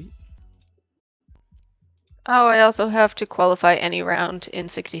 Sweet. Oh, I also have to qualify any round in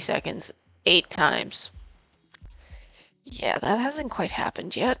 60 seconds 8 times. Yeah, that hasn't quite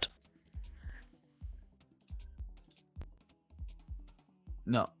happened yet.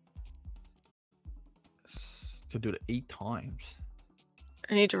 No. To do it 8 times.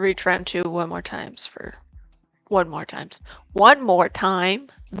 I need to reach round 2 one more time. One more time.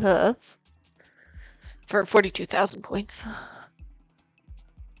 Thus. For 42,000 points.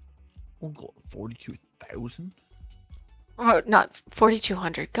 Oh, 42,000? Oh, not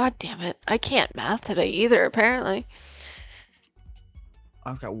 4,200. God damn it. I can't math today either, apparently.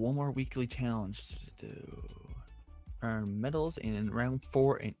 I've got one more weekly challenge to do. Earn medals in round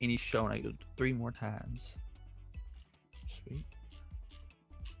 4 in any show, and I go 3 more times. Sweet.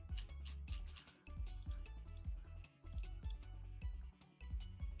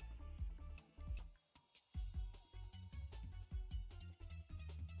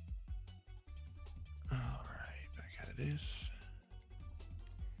 Alright, back out of this.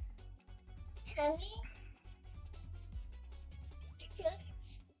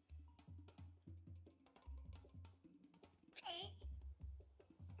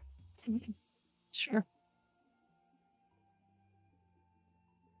 Sure.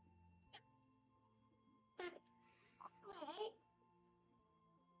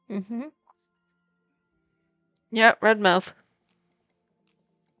 Mm-hmm. Yep, red mouth.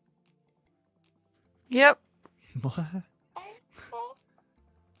 Yep. What?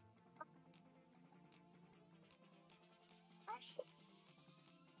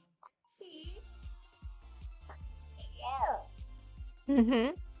 Mm-hmm.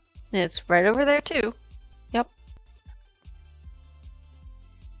 It's right over there too. Yep.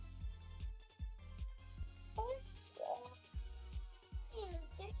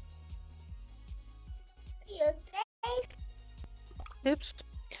 Oops.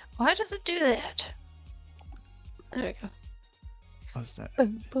 Why does it do that? There we go. What's that?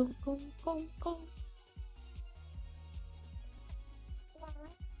 Boom, boom, boom, boom, boom.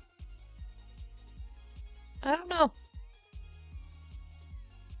 I don't know.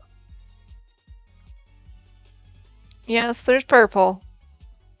 Yes, there's purple.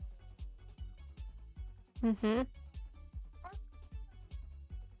 Mm-hmm.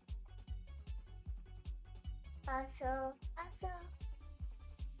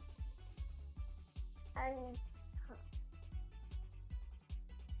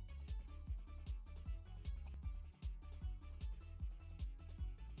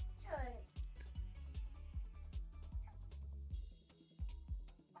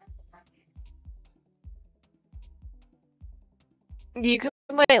 You can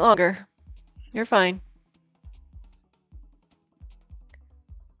wait longer. You're fine.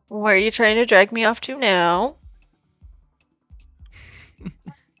 Where are you trying to drag me off to now?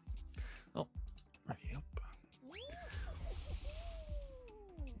 Ready up.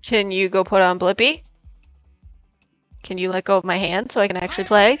 Can you go put on Blippi? Can you let go of my hand so I can actually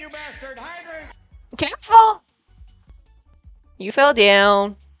play? You bastard hydrant! Careful! You fell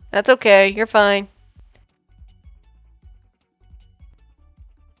down. That's okay. You're fine.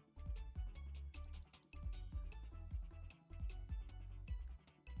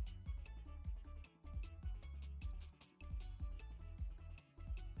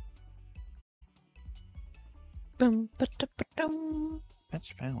 Boom, ba-da-ba-dum.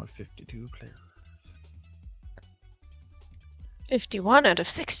 Match found with 52 players. 51 out of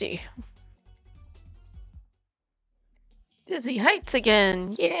 60. Dizzy Heights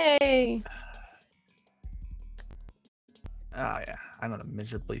again. Yay! Ah, yeah. I'm gonna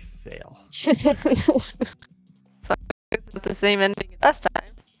miserably fail. So it's the same ending as last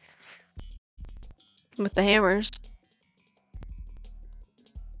time. With the hammers.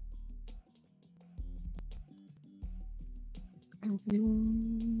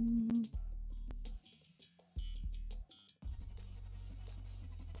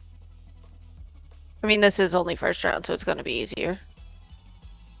 I mean, this is only first round, so it's going to be easier.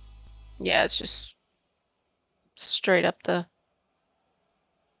 Yeah, it's just straight up the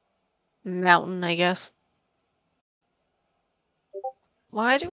mountain, I guess.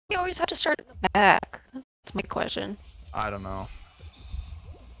 Why do we always have to start in the back? That's my question. I don't know.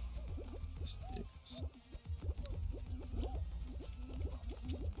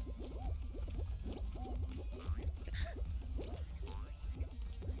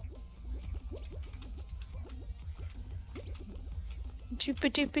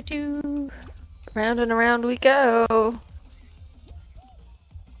 Doop-a-doop-a-doo. Round and around we go.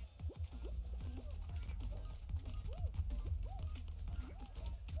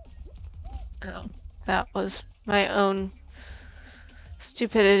 Oh, that was my own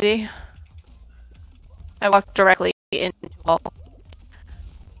stupidity. I walked directly into the wall.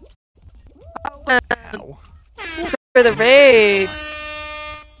 Ow. For the raid.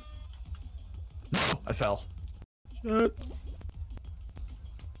 I fell. Shit.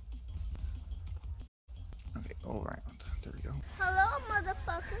 Okay, all around. There we go. Hello,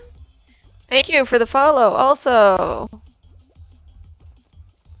 motherfucker. Thank you for the follow also.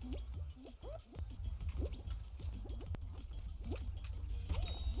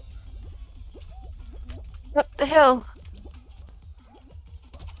 Up the hill.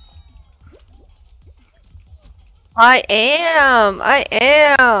 I am.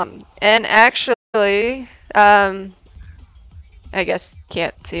 And actually, I guess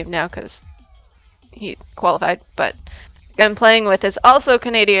can't see him now because he's qualified, but the guy I'm playing with is also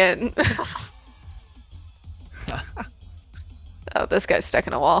Canadian. Oh, this guy's stuck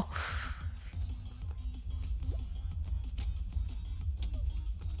in a wall.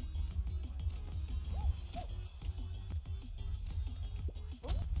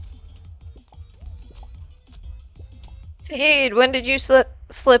 Fade, when did you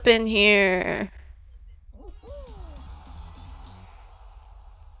slip in here?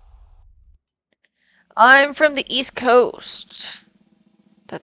 I'm from the East Coast.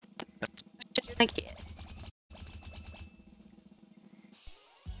 That's what I get.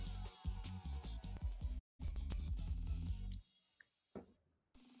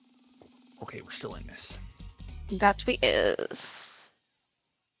 Okay, we're still in this. That we is.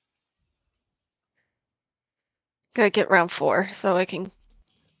 Gotta get round 4 so I can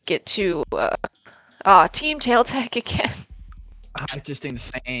get to Team Tail Tag again. I just think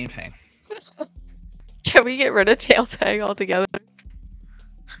the same thing. Can we get rid of Tail Tag altogether?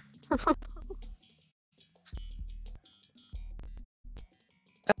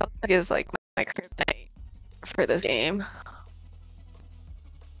 That is like my kryptonite for this game.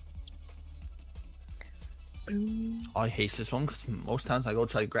 I hate this one because most times I go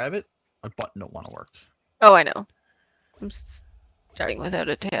try to grab it, my button don't want to work. Oh, I know. I'm starting without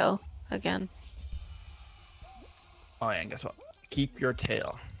a tail again. Oh yeah, and guess what? Keep your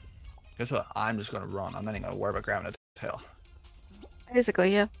tail. Guess what? I'm just gonna run. I'm not even gonna worry about grabbing a tail.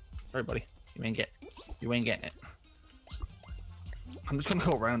 Basically, yeah. Sorry, buddy. You ain't getting it. I'm just gonna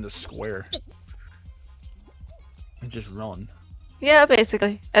go around the square and just run. Yeah,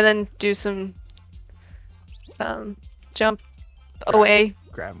 basically. And then do some jump away.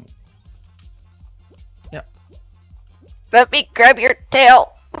 Grab him. Yep. Let me grab your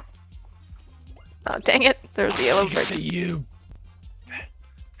tail. Oh, dang it. There's the yellow bird. You.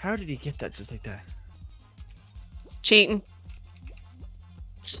 How did he get that just like that? Cheating.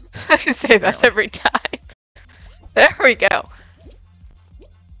 I say that every time. There we go.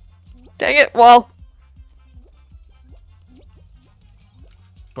 Dang it, wall.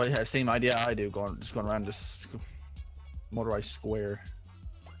 But he has the same idea I do, just going around this motorized square.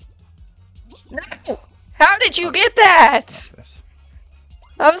 No! How did you get that?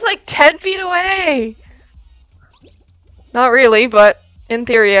 I was like 10 feet away. Not really, but in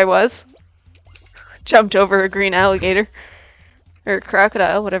theory I was. Jumped over a green alligator. Or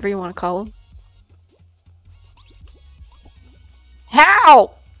crocodile, whatever you want to call them.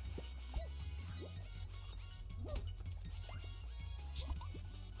 How?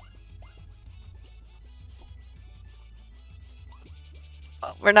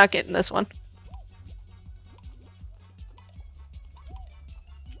 Oh, we're not getting this one.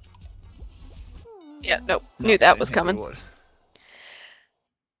 Yeah, nope. Knew that was coming.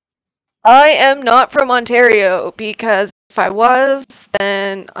 I am not from Ontario because if I was,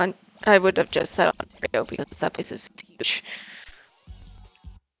 then I would have just said Ontario because that place is huge.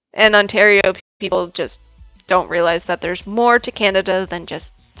 And Ontario people just don't realize that there's more to Canada than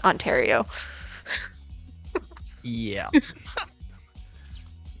just Ontario. Yeah.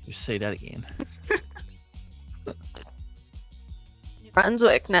 You say that again. New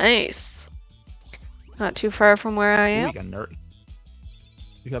Brunswick, nice. Not too far from where I am.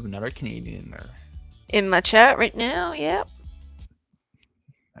 You have another Canadian in there. In my chat right now, yep.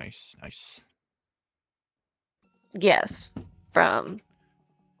 Nice, nice. Yes, from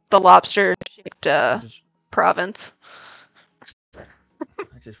the lobster-shaped province.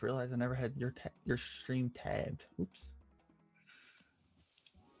 I just realized I never had your stream tabbed. Oops.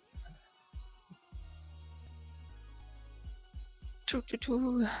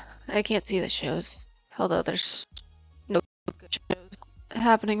 I can't see the shows. Although there's no good shows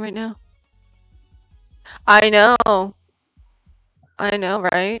happening right now. I know. I know,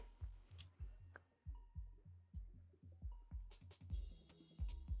 right?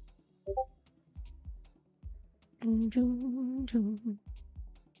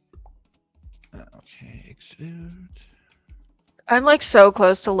 Okay, exude. I'm like so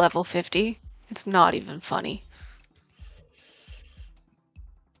close to level 50. It's not even funny.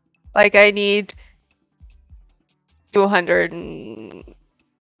 Like I need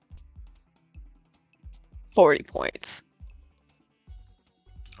 240 points.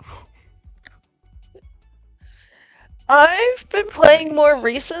 I've been playing more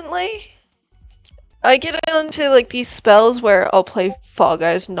recently. I get into like these spells where I'll play Fall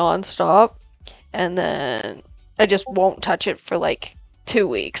Guys non-stop and then I just won't touch it for like 2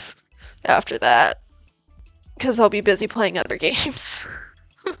 weeks after that because I'll be busy playing other games.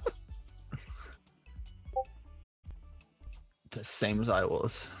 The same as I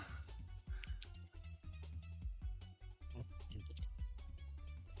was.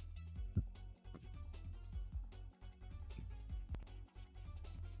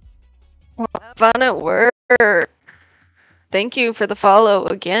 Have fun at work. Thank you for the follow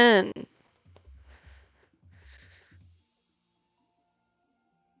again.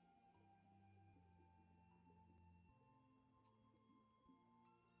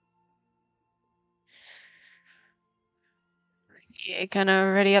 You kind of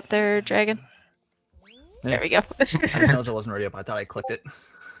ready up there, Dragon? There we go. I didn't know it wasn't ready up. I thought I clicked it.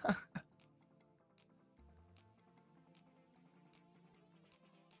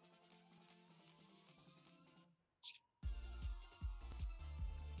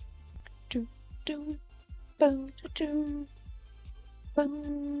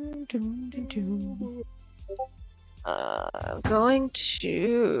 I'm going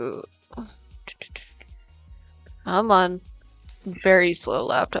to. I'm on very slow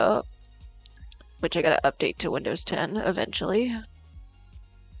laptop, which I gotta update to Windows 10 eventually.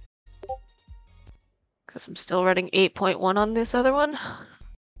 Because I'm still running 8.1 on this other one.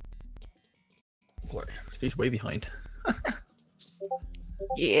 Boy, he's way behind.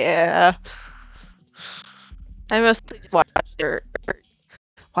 Yeah. I mostly just watched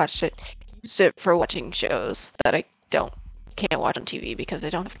it, used it for watching shows that I can't watch on TV because I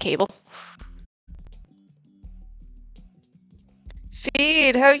don't have cable.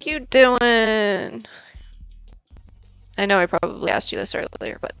 Feed, how you doing? I know I probably asked you this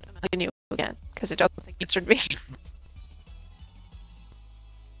earlier, but I'm asking you again because I don't think you answered me.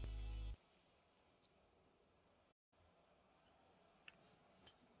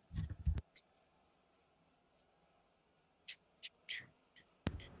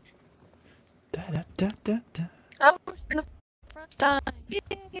 Da, da, da, da, da. Oh, in the first time. Yay.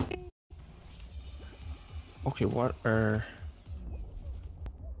 Okay, what are...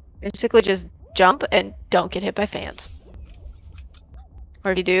 Basically, just jump and don't get hit by fans.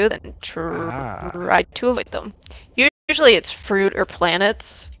 Or if you do, then try to avoid them. Usually, it's fruit or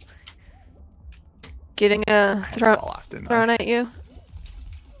planets getting thrown at you.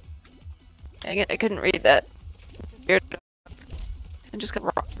 Dang it, I couldn't read that. I just got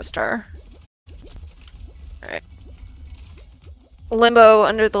rock the star. Alright. Limbo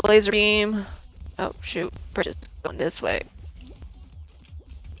under the laser beam. Oh shoot, bridge is going this way.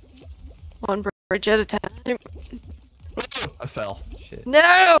 One bridge at a time. I fell. Shit.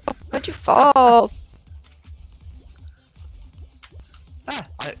 No! Why'd you fall?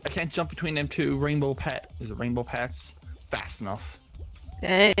 I can't jump between them two rainbow pet. Is it rainbow pets? Fast enough.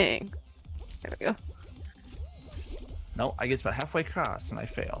 Dang. There we go. No, I get about halfway across and I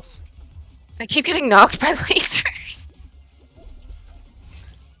fails. I keep getting knocked by lasers.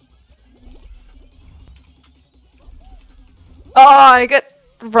 Oh, I got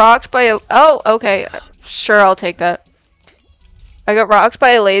rocked by a... Oh, okay. Sure, I'll take that. I got rocked by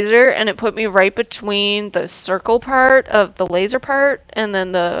a laser, and it put me right between the circle part of the laser part and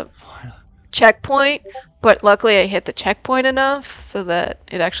then the checkpoint. But luckily, I hit the checkpoint enough so that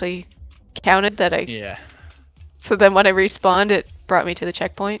it actually counted that I... Yeah. So then when I respawned, it brought me to the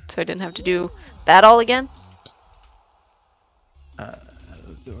checkpoint, so I didn't have to do that all again. Do I...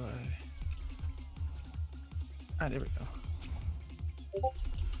 Ah, there we go.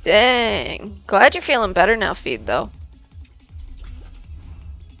 Dang. Glad you're feeling better now, Feed, though.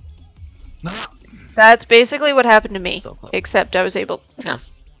 No. That's basically what happened to me, So close. except I was able...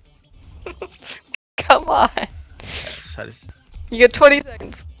 Come on. You get 20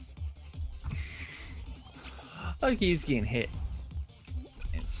 seconds. I keeps getting hit.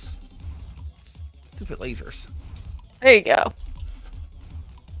 It's stupid lasers. There you go.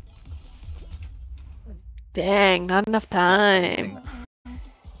 Dang, not enough time.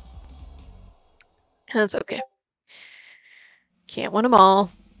 That's okay. Can't win them all.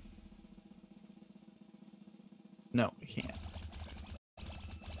 No, we can't.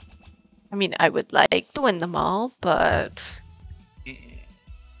 I mean, I would like to win them all, but...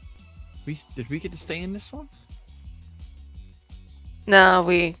 Did we get to stay in this one? No,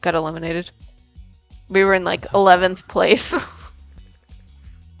 we got eliminated. We were in like 11th place.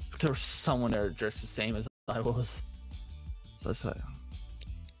 There was someone there dressed the same as I was. So that's why.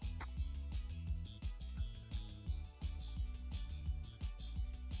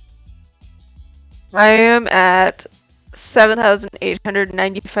 I am at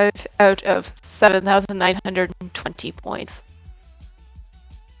 7,895 out of 7,920 points.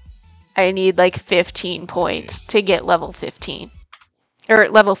 I need like 15 points to get level 15. Or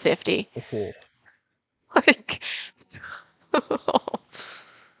level 50. Oh. Like...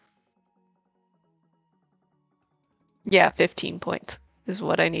 Yeah, 15 points is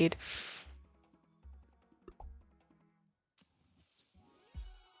what I need.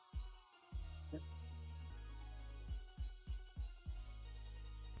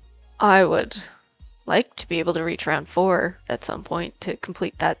 I would like to be able to reach round 4 at some point to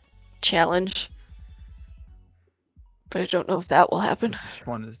complete that challenge. But I don't know if that will happen. Which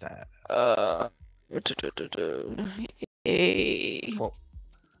one is that? A Well,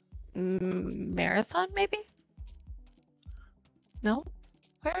 marathon, maybe? No?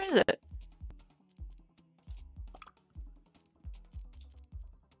 Where is it?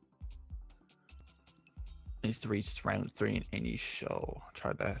 Needs to reach round 3 in any show.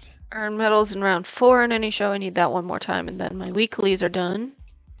 Try that. Earn medals in round 4 in any show. I need that one more time, and then my weeklies are done.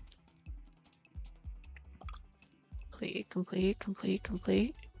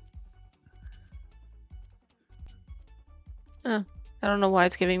 Complete. Oh, I don't know why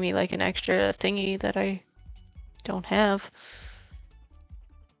it's giving me like an extra thingy that I don't have.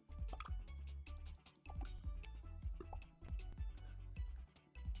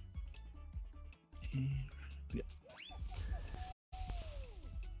 Yeah.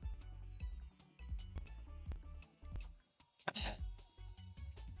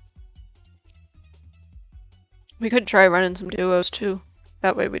 We could try running some duos too.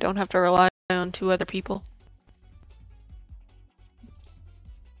 That way we don't have to rely on 2 other people.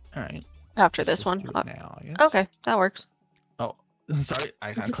 Alright. After this one. Now, I guess. Okay, that works. Oh, sorry.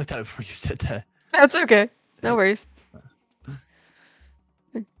 I kind of clicked out before you said that. That's okay. No worries.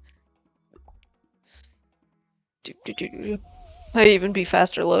 Might even be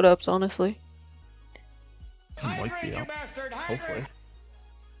faster load ups, honestly. It might be up. Hopefully.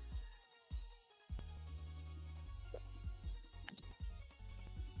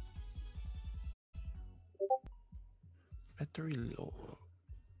 Battery low.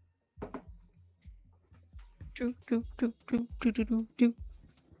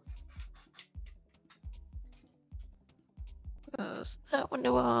 Close that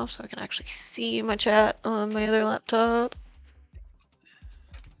window off so I can actually see my chat on my other laptop.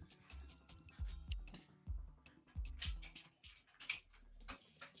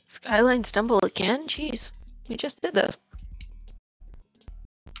 Skyline stumble again? Jeez, we just did this.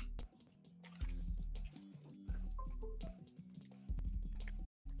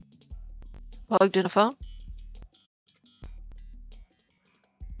 Plugged in a phone.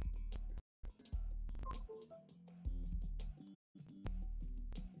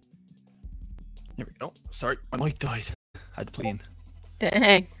 Here we go. Sorry, my mic died. I had to plug in.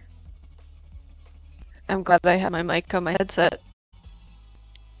 Dang. I'm glad I have my mic on my headset.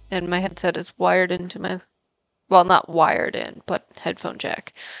 And my headset is wired into my... Well, not wired in, but headphone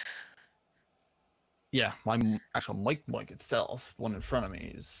jack. Yeah, my actual mic itself, the one in front of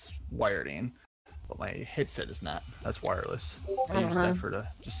me, is wired in. But my headset is not. That's wireless. I use that for the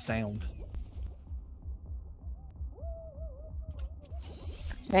just sound.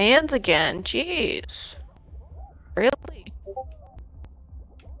 Fans again, jeez. Really?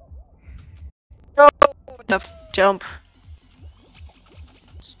 Oh, enough jump.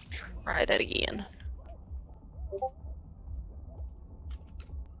 Let's try that again.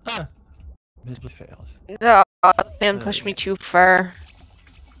 Ah! Miserably failed. Oh, the fan pushed me too far.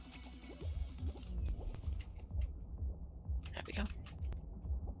 There we go.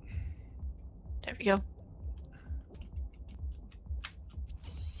 There we go.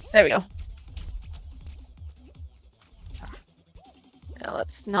 There we go. Now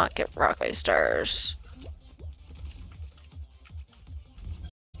let's not get rock-eye stars.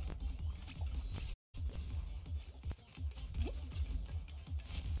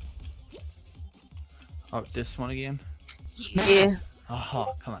 Oh, this one again? Yeah.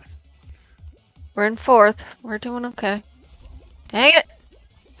 Aha, come on. We're in 4th. We're doing okay. Dang it!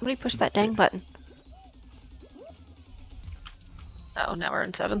 Somebody push that dang button. Oh, now we're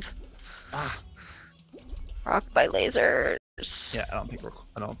in 7th. Ah. Rocked by lasers. Yeah, I don't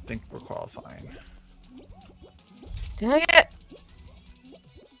think we're qualifying. Dang it!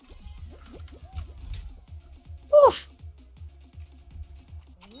 Oof!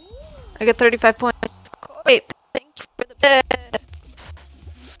 I get 35 points. Wait, thank you for the bits.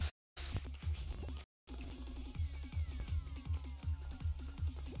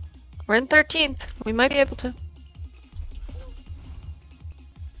 We're in 13th. We might be able to.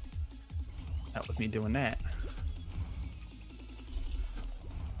 That was me doing that.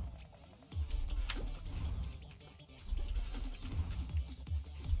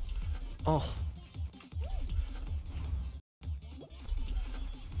 Oh.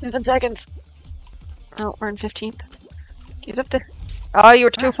 7 seconds. Oh, we're in 15th. Get up there. Oh, you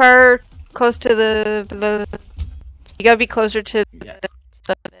were too far close to the... You gotta be closer to Yeah.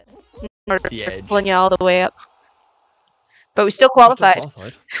 in order The to edge. pulling you all the way up. But we still qualified.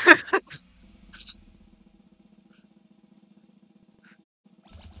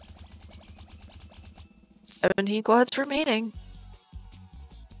 17 quads remaining.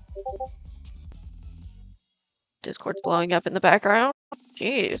 Discord's blowing up in the background.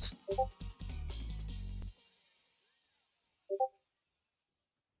 Jeez.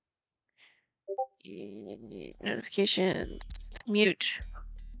 Notifications. Mute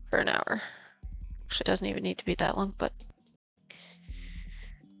for an hour. Actually, it doesn't even need to be that long, but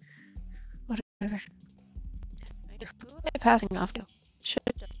whatever. Who am I passing off to? Should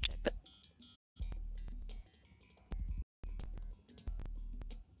have double checked that.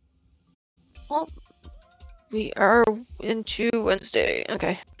 Well, we are into Wednesday.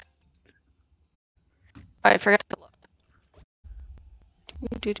 Okay. I forgot to look.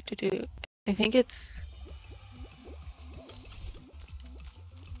 I think it's...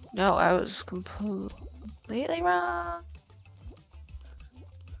 No, I was completely wrong.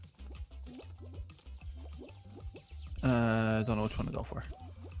 I don't know which one to go for.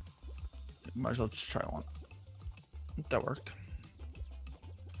 Might as well just try one. That worked.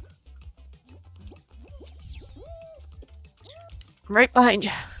 I'm right behind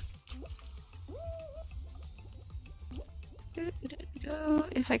you.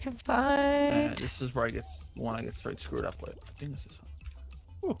 If I can find... This is where I get straight screwed up with. I think this is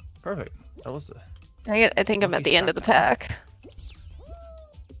one. Ooh, perfect. That was the... I think I'm at the end of the pack.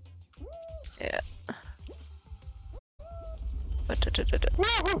 Yeah.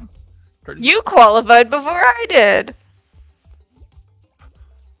 You qualified before I did!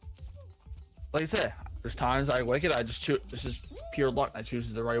 Like I said, there's times I wake it, I just choose. This is pure luck. I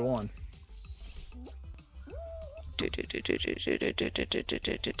choose the right one.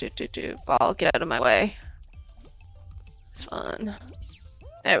 Ball, get out of my way. This one.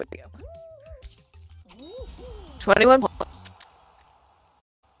 There we go. 21 points.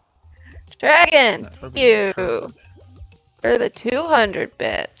 Dragon, thank you for the 200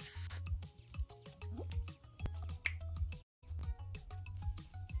 bits.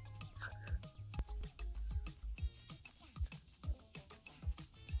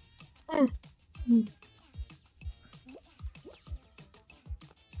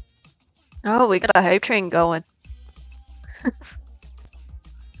 Oh, we got a hype train going.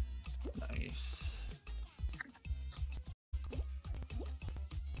 Nice.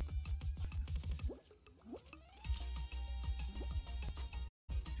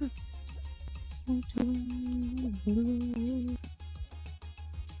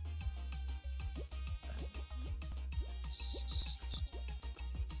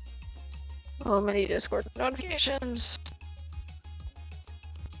 Oh, many Discord notifications.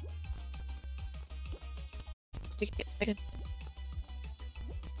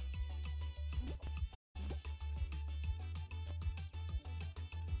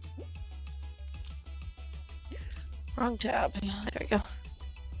 Wrong tab. There we go.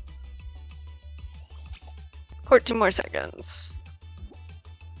 14 more seconds.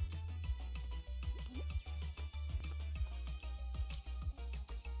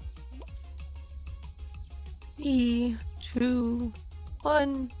 Three, 2,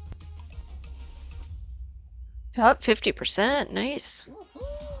 1. Top 50%. Nice.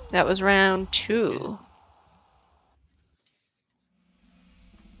 That was round 2.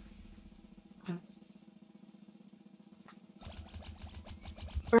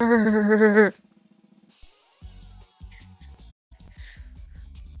 Brrr.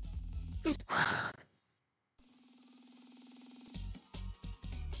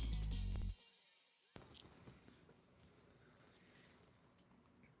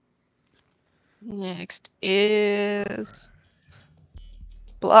 Next is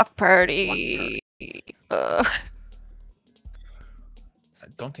Block Party. I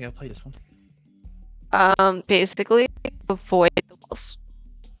don't think I played this one. Basically, avoid the walls.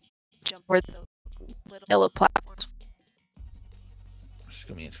 Jump where the little yellow platforms. Which is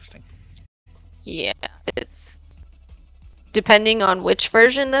gonna be interesting. Yeah, it's depending on which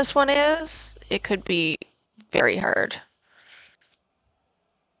version this one is, it could be very hard.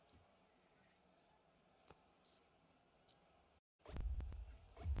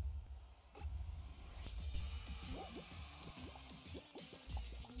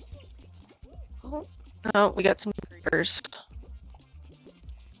 Oh, we got some creepers.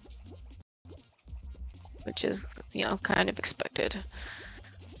 Which is, you know, kind of expected.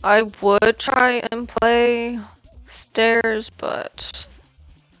 I would try and play stairs, but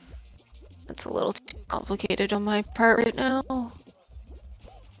that's a little too complicated on my part right now.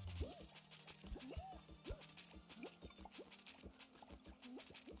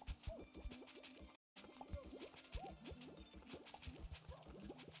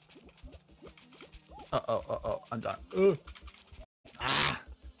 Uh-oh, I'm done. Ugh. Ah!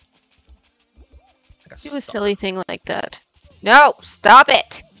 Do a silly thing like that. No! Stop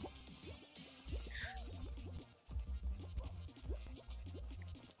it!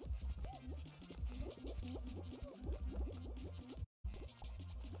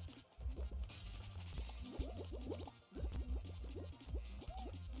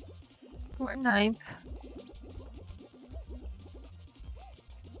 We're 9th.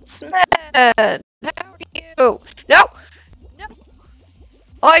 Smed! How are you? No!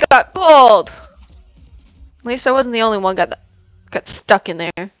 Oh, I got pulled! At least I wasn't the only one got stuck in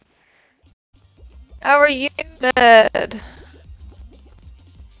there. How are you dead?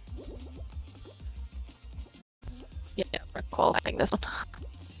 Yeah, we're qualifying this one.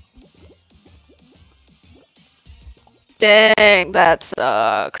 Dang, that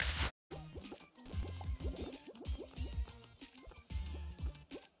sucks.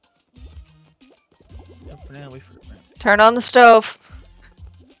 Yeah, for now, wait for it. Turn on the stove.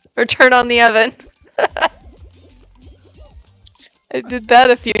 Or turn on the oven. I did that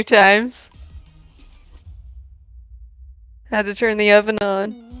a few times. Had to turn the oven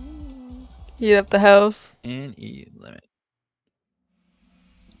on. Heat up the house. And limit.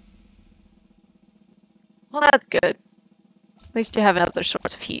 Well, that's good. At least you have another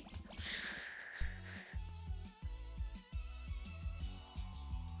source of heat.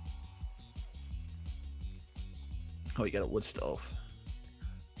 Oh, you got a wood stove.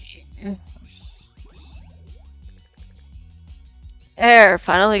 There,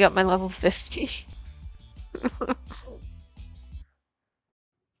 finally got my level 50.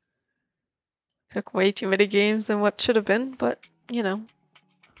 Took way too many games than what should have been, but, you know.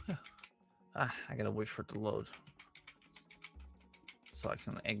 Ah, I gotta wait for it to load. So I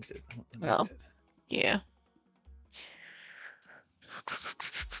can exit. Well. Yeah.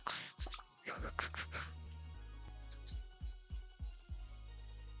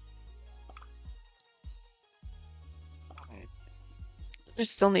 I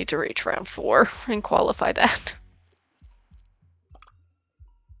still need to reach round 4 and qualify that.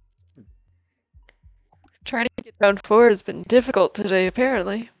 Trying to get round 4 has been difficult today,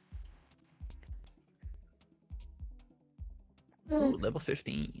 apparently. Ooh, level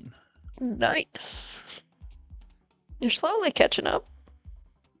 15. Nice. You're slowly catching up.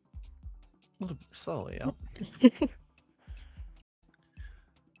 A little bit slowly, yeah.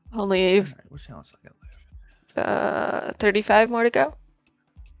 Only Alright, what else I got left? 35 more to go.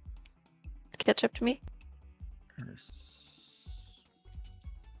 To catch up to me.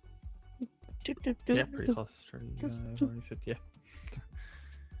 Yeah, pretty close. 35, 50, yeah.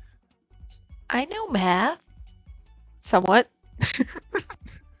 I know math. Somewhat.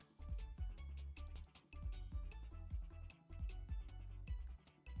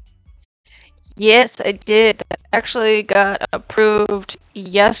 Yes, I did. That actually got approved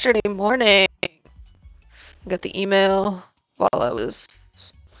yesterday morning. Got the email while I was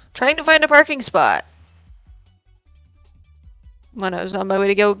trying to find a parking spot. When I was on my way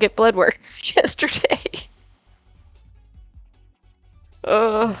to go get blood work yesterday.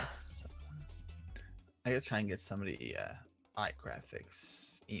 Oh. I gotta try and get some of the eye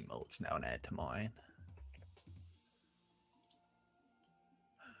graphics emotes now and add to mine.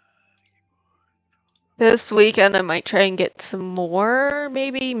 This weekend I might try and get some more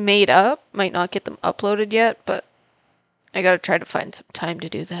maybe made up. Might not get them uploaded yet, but I gotta try to find some time to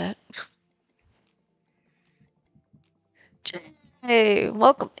do that. Hey,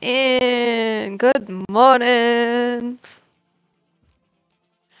 welcome in. Good mornings.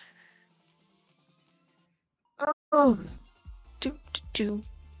 Oh. Do do do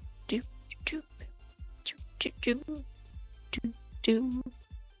do do do do do do do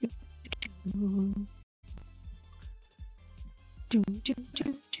do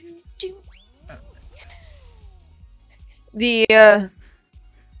do do do. The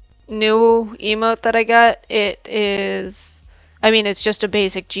new emote that I got, it is, I mean, it's just a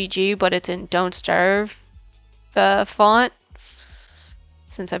basic GG, but it's in Don't Starve font.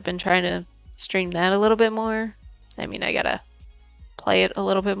 Since I've been trying to stream that a little bit more. I mean, I gotta play it a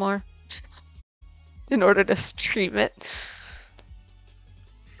little bit more in order to stream it.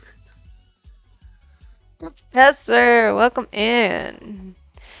 Professor, welcome in.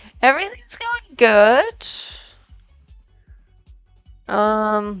 Everything's going good.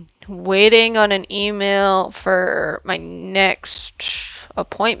 Waiting on an email for my next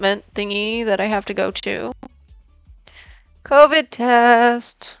appointment thingy that I have to go to. COVID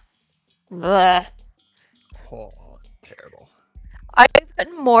test. Blech. Oh, terrible. I've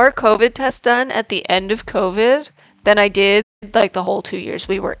gotten more COVID tests done at the end of COVID than I did like the whole 2 years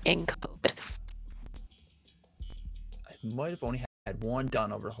we were in COVID. I might have only had one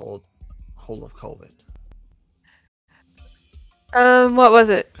done over the whole of COVID. What was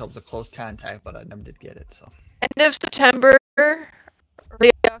it? It was a close contact, but I never did get it. So End of September,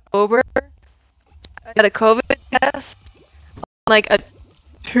 early October. I got a COVID test on like a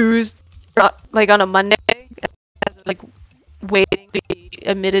Tuesday, like on a Monday, as of, like waiting to be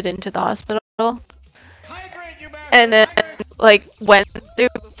admitted into the hospital. And then like Wednesday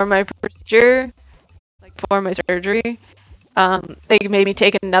before my procedure, like before my surgery, they made me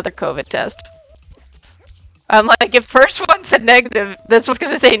take another COVID test. I'm like, if first one said negative, this one's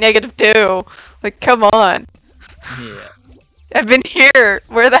gonna say negative too. Like, come on. Yeah. I've been here.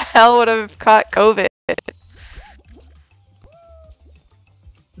 Where the hell would I have caught COVID?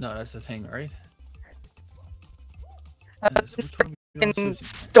 No, that's the thing, right? I Yes, was which one you in choosing?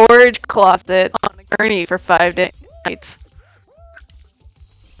 storage closet on a gurney for 5 nights.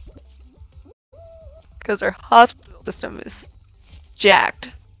 Because our hospital system is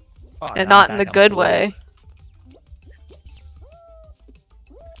jacked. Oh, And now I'm not in the back on good board. way.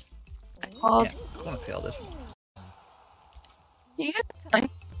 Yeah, I'm gonna fail this one. You get time.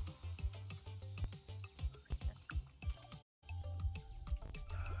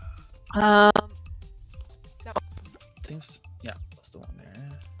 Things. Yeah, that's the one there.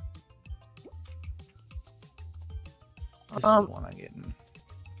 This is the one I'm getting.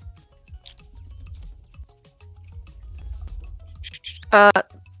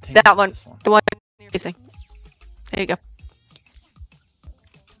 Think That it's one. This one. The one you're facing. There you go.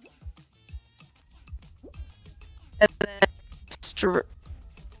 And then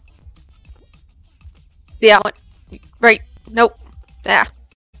yeah, one. Right. Nope. Ah.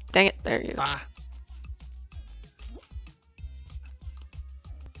 Dang it. There you go. Ah.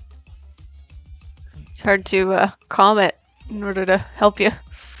 It's hard to comment in order to help you.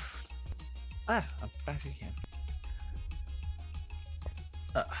 Ah, I'm back again.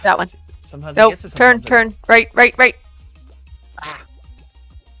 That one. Sometimes I Nope. get to Turn, sometimes I turn. Right, right, right. don't. Ah.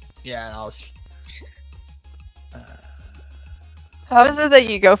 Yeah, and I was. How is it that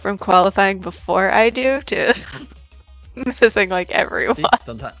you go from qualifying before I do to missing like everyone? See,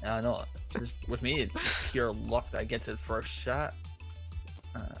 sometimes I know. Just, with me, it's just pure luck that I get to the first shot.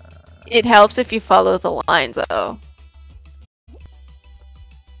 It helps if you follow the lines, though.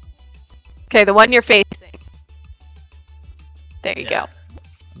 Okay, the one you're facing. There you go.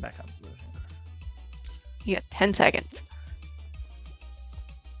 I'm back on blue. You got 10 seconds.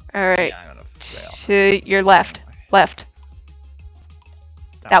 Alright. Yeah, I'm gonna fail. To your left. Left.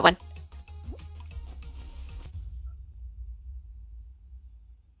 That one.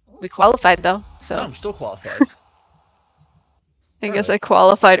 We qualified, though, so No, I'm still qualified. I guess I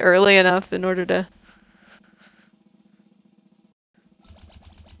qualified early enough in order to...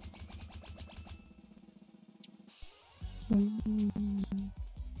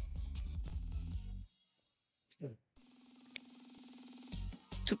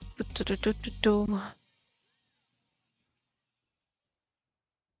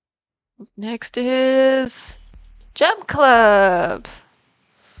 Next is Jump Club.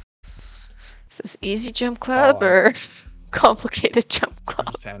 Is this easy Jump Club Oh, or complicated Jump I Club?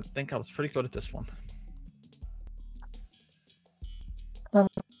 was saying, I think I was pretty good at this one.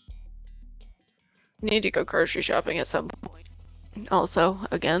 Need to go grocery shopping at some point. Also,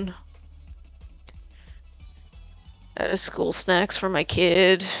 again, out of school snacks for my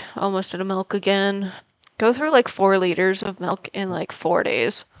kid. Almost out of milk again. Go through like 4 liters of milk in like 4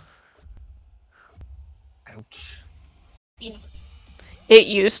 days. Ouch. It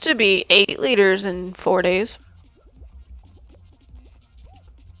used to be 8 liters in 4 days.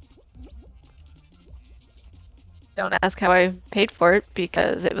 Don't ask how I paid for it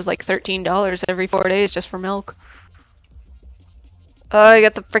because it was like $13 every 4 days just for milk. Oh, I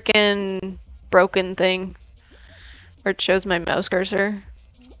got the frickin' broken thing where it shows my mouse cursor.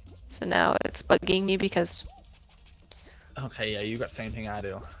 So now it's bugging me because... Okay, yeah, you got the same thing I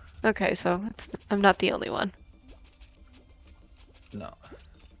do. Okay, so I'm not the only one. No.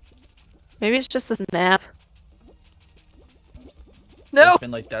 Maybe it's just this map. No! It's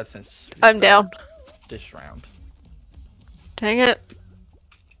been like that since we I'm started down. this round. Dang it.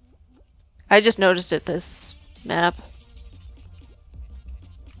 I just noticed it, this map.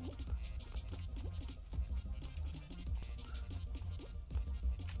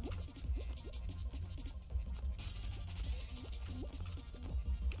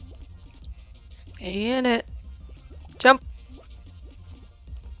 Stay in it. Jump.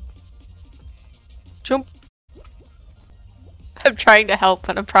 Jump. I'm trying to help,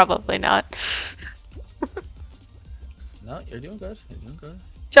 but I'm probably not. No, you're doing good. You're doing good.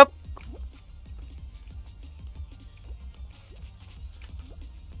 Jump.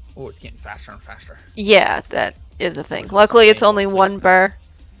 Oh, it's getting faster and faster. Yeah, that is a thing. Was it Luckily, it's stable only one placement? bar.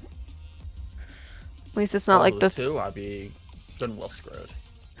 At least it's not If like it the... was two, I'd be good and well screwed.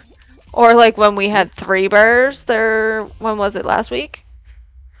 Or like when we had 3 bars there... When was it? Last week?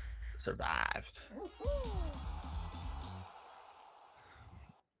 Survived.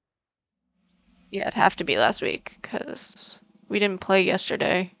 Yeah, it'd have to be last week, because we didn't play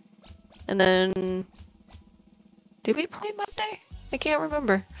yesterday. And then Did we play Monday? I can't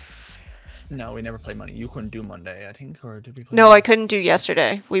remember. No, we never played Monday. You couldn't do Monday, I think, or did we play No, Monday? I couldn't do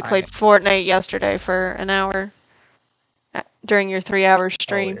yesterday. We I played think- Fortnite yesterday for an hour during your 3-hour Oh,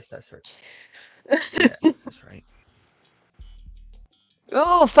 stream. yes, that's right. Yeah, that's right.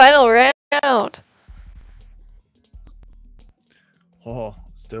 Oh, final round. Oh,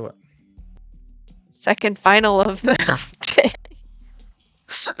 let's do it. Second final of the day.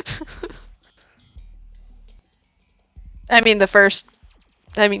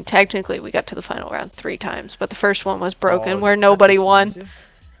 Technically we got to the final round 3 times, but the first one was broken Oh, where is that nobody this won. easy?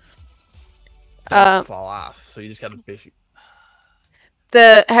 Don't Um, fall off, so you just gotta basically.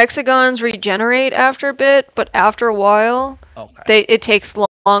 The hexagons regenerate after a bit, but after a while, Okay. it takes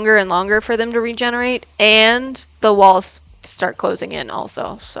longer and longer for them to regenerate, and the walls start closing in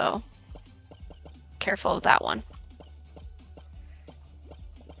also, so careful of that one.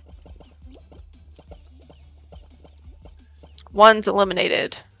 One's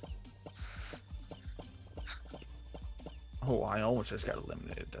eliminated. Oh, I almost just got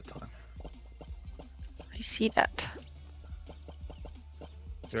eliminated that time. I see that.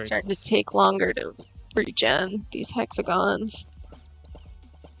 Very Starting close. to take longer to regen these hexagons.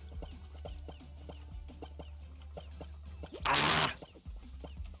 Ah!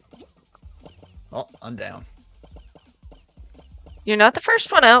 Oh, I'm down. You're not the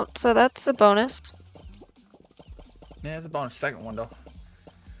first one out, so that's a bonus. Yeah, it's a bonus second one though.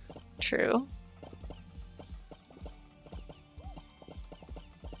 True.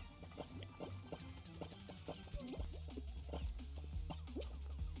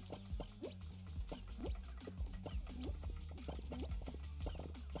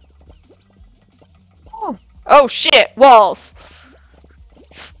 Oh shit, walls!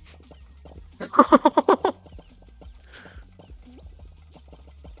 I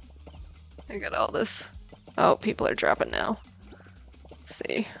got all this. Oh, people are dropping now. Let's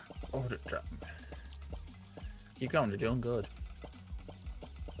see. Oh, they're dropping. Keep going, they're doing good.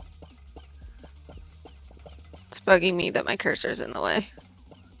 It's bugging me that my cursor's in the way.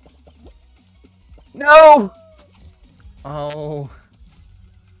 No! Oh.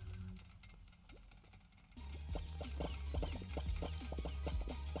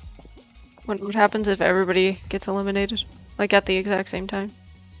 What happens if everybody gets eliminated? Like at the exact same time?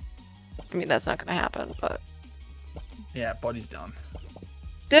 I mean, that's not gonna happen, but... Yeah, Buddy's done.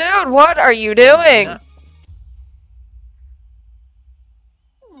 Dude, what are you doing? Yeah.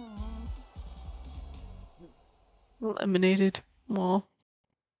 Eliminated. Well.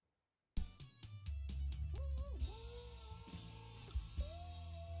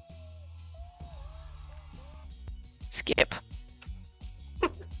 Skip.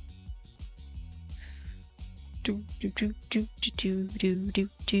 Do do do do do do do do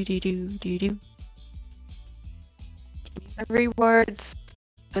do do do do. My rewards.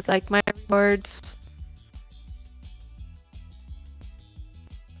 Would like my rewards.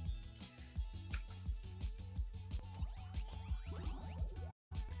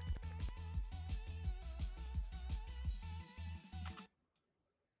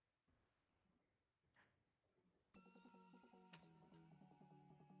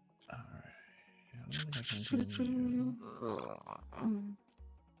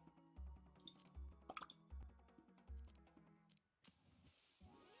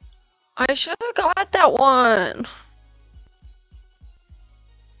 I should have got that one.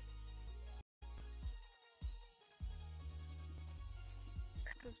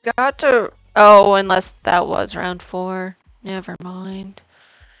 Got to. Oh, unless that was round 4. Never mind.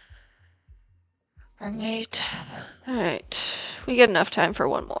 Alright. Alright. We get enough time for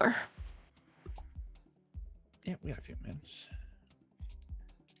one more. Yeah, we got a few minutes.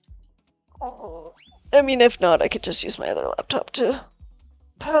 I mean, if not, I could just use my other laptop to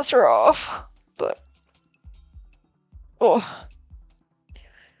pass her off. But. Oh.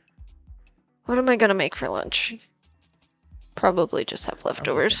 What am I gonna make for lunch? Probably just have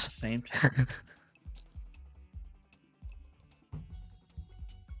leftovers. Same time.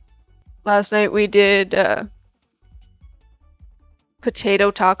 Last night we did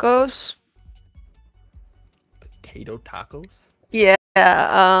potato tacos. Potato tacos? Yeah,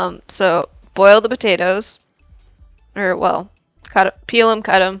 so boil the potatoes. Or, well, peel them,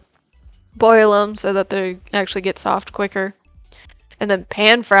 cut them, boil them so that they actually get soft quicker. And then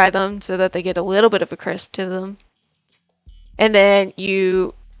pan fry them so that they get a little bit of a crisp to them. And then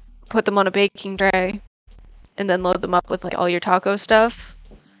you put them on a baking tray and then load them up with like all your taco stuff.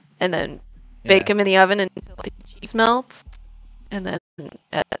 And then bake them in the oven until the cheese melts. And then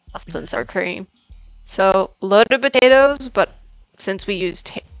add sauce and sour cream. So loaded potatoes, but since we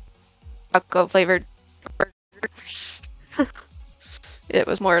used taco flavored burgers, It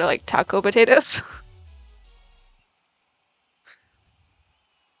was more like taco potatoes.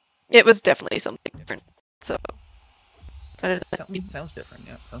 It was definitely something different. So Sounds different.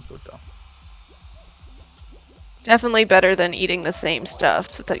 Yeah, sounds good though. definitely better than eating the same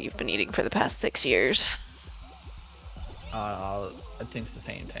stuff that you've been eating for the past 6 years. I think it's the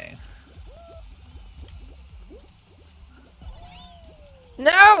same thing.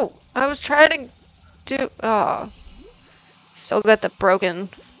 No! I was trying to do... Oh. Still got the broken...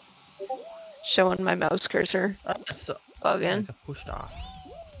 Showing my mouse cursor. So, Bugging. got pushed off.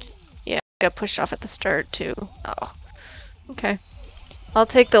 Yeah, got pushed off at the start too. Oh. Okay. I'll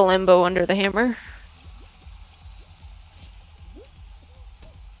take the limbo under the hammer.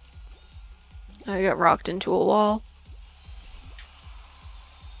 I got rocked into a wall.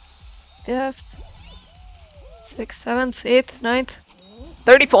 5th, 6th, 7th, 8th, 9th.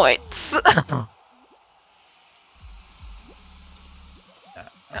 30 points!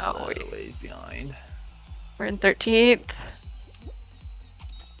 Oh, wait. Ways behind. We're in 13th.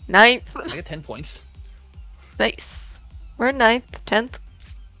 9th. I get 10 points. Nice. We're in 9th, 10th.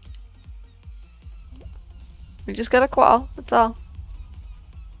 We just got a qual, that's all.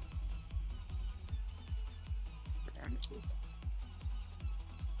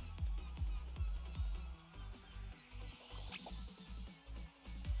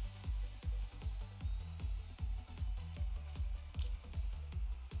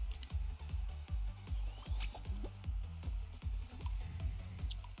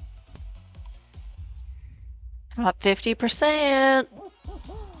 Top 50%.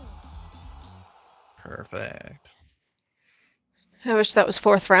 Perfect. I wish that was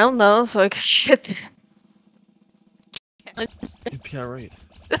 4th round though, so I could get the You'd be alright.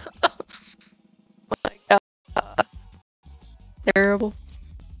 my God. Terrible.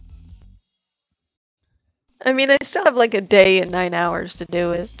 I mean, I still have like a day and 9 hours to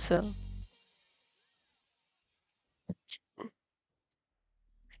do it, so.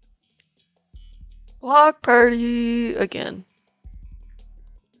 Block party again.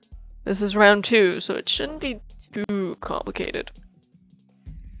 This is round 2, so it shouldn't be too complicated.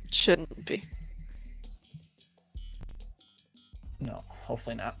 It shouldn't be. No,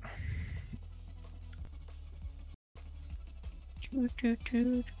 hopefully not.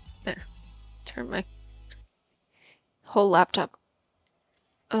 There. Turn my whole laptop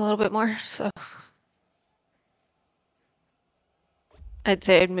a little bit more, so. I'd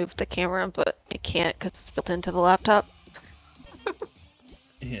say I'd move the camera, but I can't because it's built into the laptop.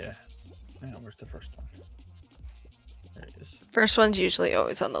 Yeah. Hang on, where's the first one? There it is. First one's usually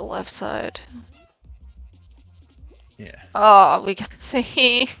always on the left side. Yeah. Oh, we got the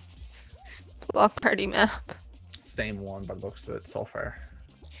same block party map. Same one, but looks good so far.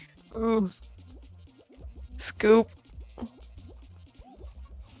 Ooh. Scoop.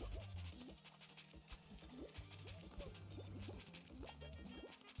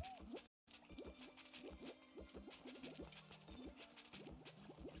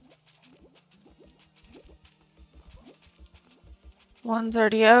 One's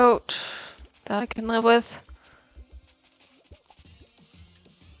already out. That I can live with.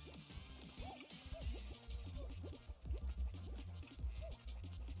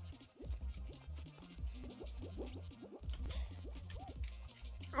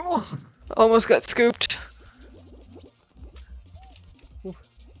 Oh, almost got scooped.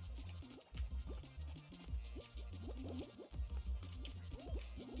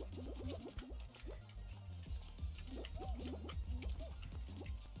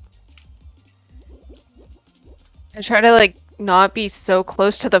 I try to like not be so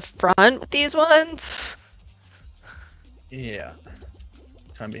close to the front with these ones. Yeah.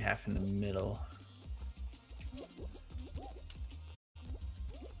 Trying to be half in the middle.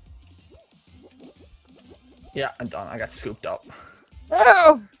 Yeah, I'm done. I got scooped up.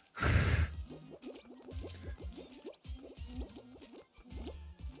 Oh!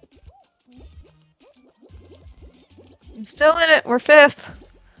 I'm still in it. We're 5th.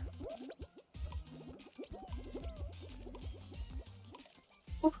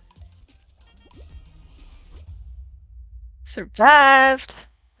 Ooh. Survived.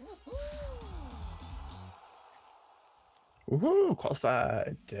 Woohoo!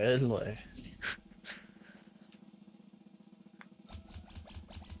 Qualified. Deadly.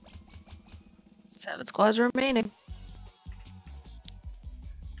 7 squads remaining.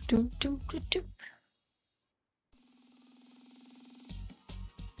 Do, do, do, do.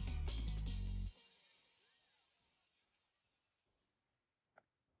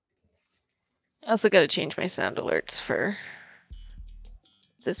 I also gotta change my sound alerts for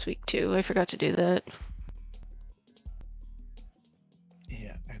this week too. I forgot to do that.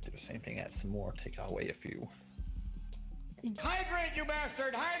 I do the same thing, add some more, take away a few. Hydrant, you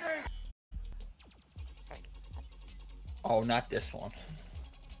bastard! Hydrant! Oh, not this one.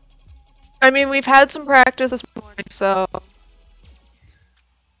 I mean, we've had some practice this morning, so.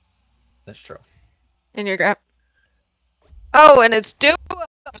 That's true. In your grab. Oh, and it's duos.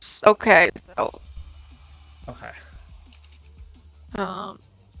 Okay, so. Okay.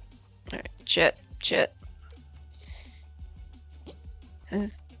 Alright, shit.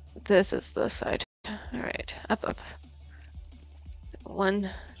 This is the side. Alright, up. One,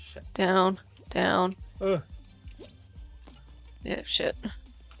 Shit. down. Ugh. Yeah, shit.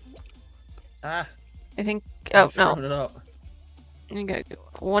 Ah. I think. I'm Oh, screwing no. it up. I gotta go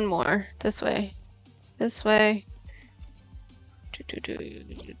one more. This way.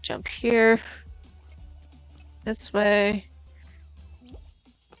 Jump here. This way.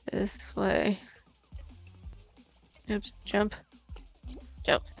 Oops, jump.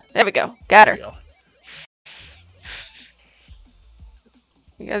 There we go. Got her. There we go.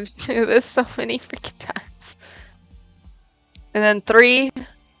 You gotta do this so many freaking times. And then 3. Oops,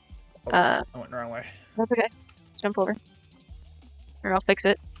 I went the wrong way. That's okay. Just jump over. Or I'll fix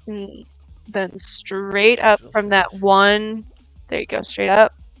it. And then straight up from that 1. There you go. Straight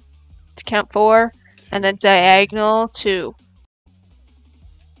up. To count 4. And then diagonal 2.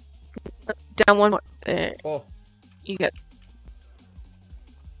 Down 1 more. There. Oh. You get.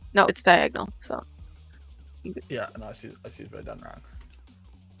 No, it's diagonal. So. Yeah, no, I see, but I done wrong.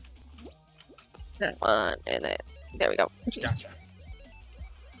 That 1. And then. There we go. Gotcha.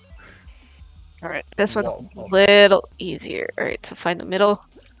 Alright, this one's Whoa. a little easier. Alright, so find the middle.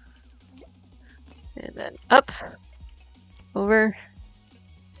 And then up. Over.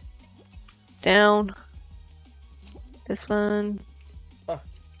 Down. This one.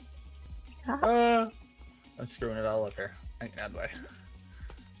 I'm screwing it all up here. That way.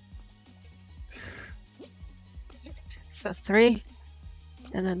 So 3.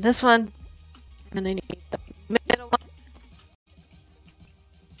 And then this one. And I need the middle one.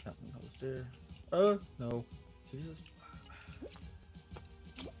 Nothing goes there. No. Jesus.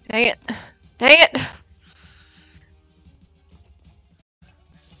 Dang it!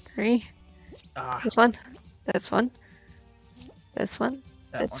 3. Ah. This one. This one. This one.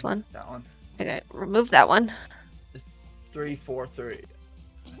 This one. That one. Okay, remove that one. 3, 4, 3.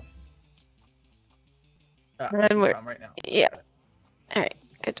 Ah, And I see then the we're- problem right now. Yeah. Alright,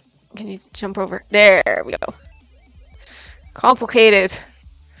 good. Can you jump over? There we go. Complicated.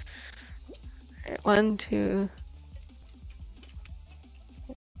 Alright, 1, 2.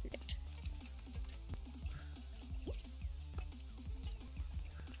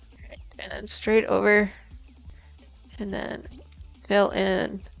 Alright, and then straight over. And then fill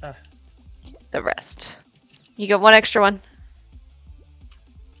in the rest. You get 1 extra one.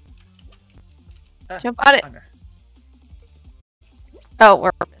 Jump on it. Under. Oh,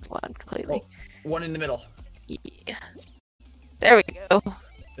 we're missing one completely. Oh, 1 in the middle. Yeah. There we go.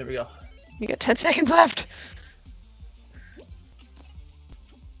 There we go. You got 10 seconds left.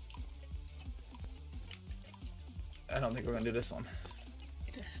 I don't think we're gonna do this one.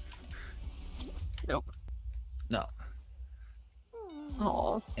 Nope. No.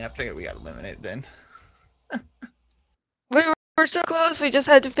 Oh. Yeah, I figured we got eliminated then. We were so close. We just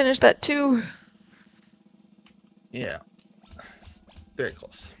had to finish that 2. Yeah. Very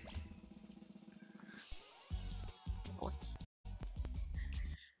close.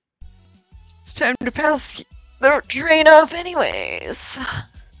 It's time to pass the train off anyways.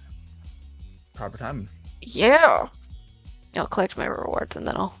 Proper time. Yeah. I'll collect my rewards and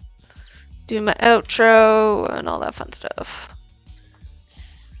then I'll do my outro and all that fun stuff.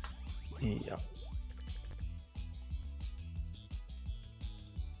 Yeah.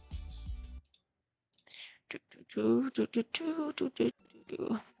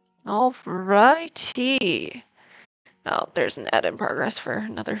 Alrighty. Oh, there's an ad in progress for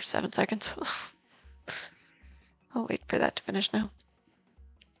another 7 seconds. I'll wait for that to finish now.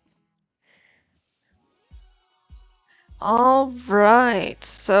 Alright,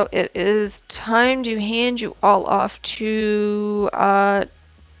 so it is time to hand you all off to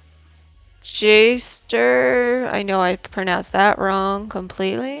Jaster. I know I pronounced that wrong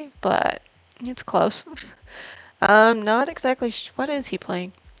completely, but it's close. Not exactly what is he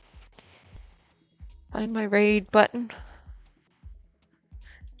playing? Find my raid button.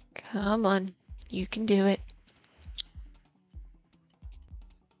 Come on, you can do it.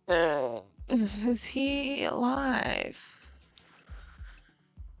 Is he alive?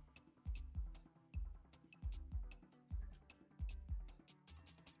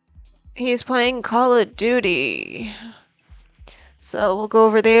 He's playing Call of Duty. So we'll go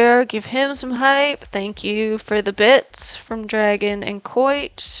over there, give him some hype. Thank you for the bits from Dragon and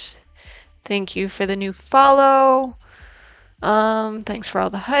Coit. Thank you for the new follow. Thanks for all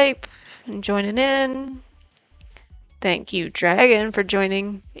the hype and joining in. Thank you, Dragon, for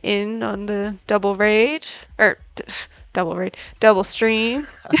joining in on the double raid. Or, double stream.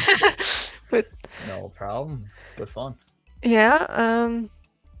 But, No problem. Good fun. yeah,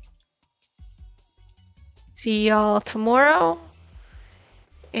 see y'all tomorrow.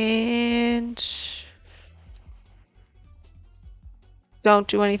 And don't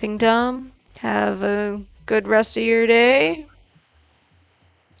do anything dumb. Have a good rest of your day.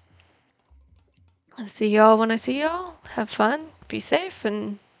 I'll see y'all when I see y'all. Have fun. Be safe.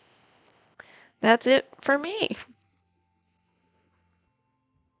 And that's it for me.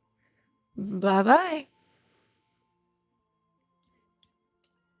 Bye-bye.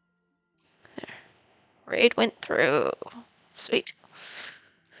 Raid went through. Sweet.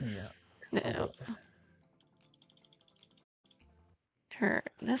 Yeah. Now, turn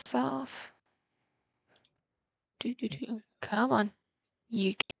this off. Do. Come on.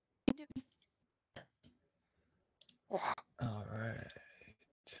 You can do it. All right.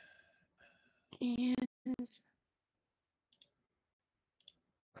 And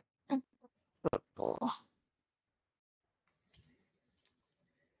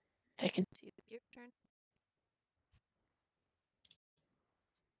I can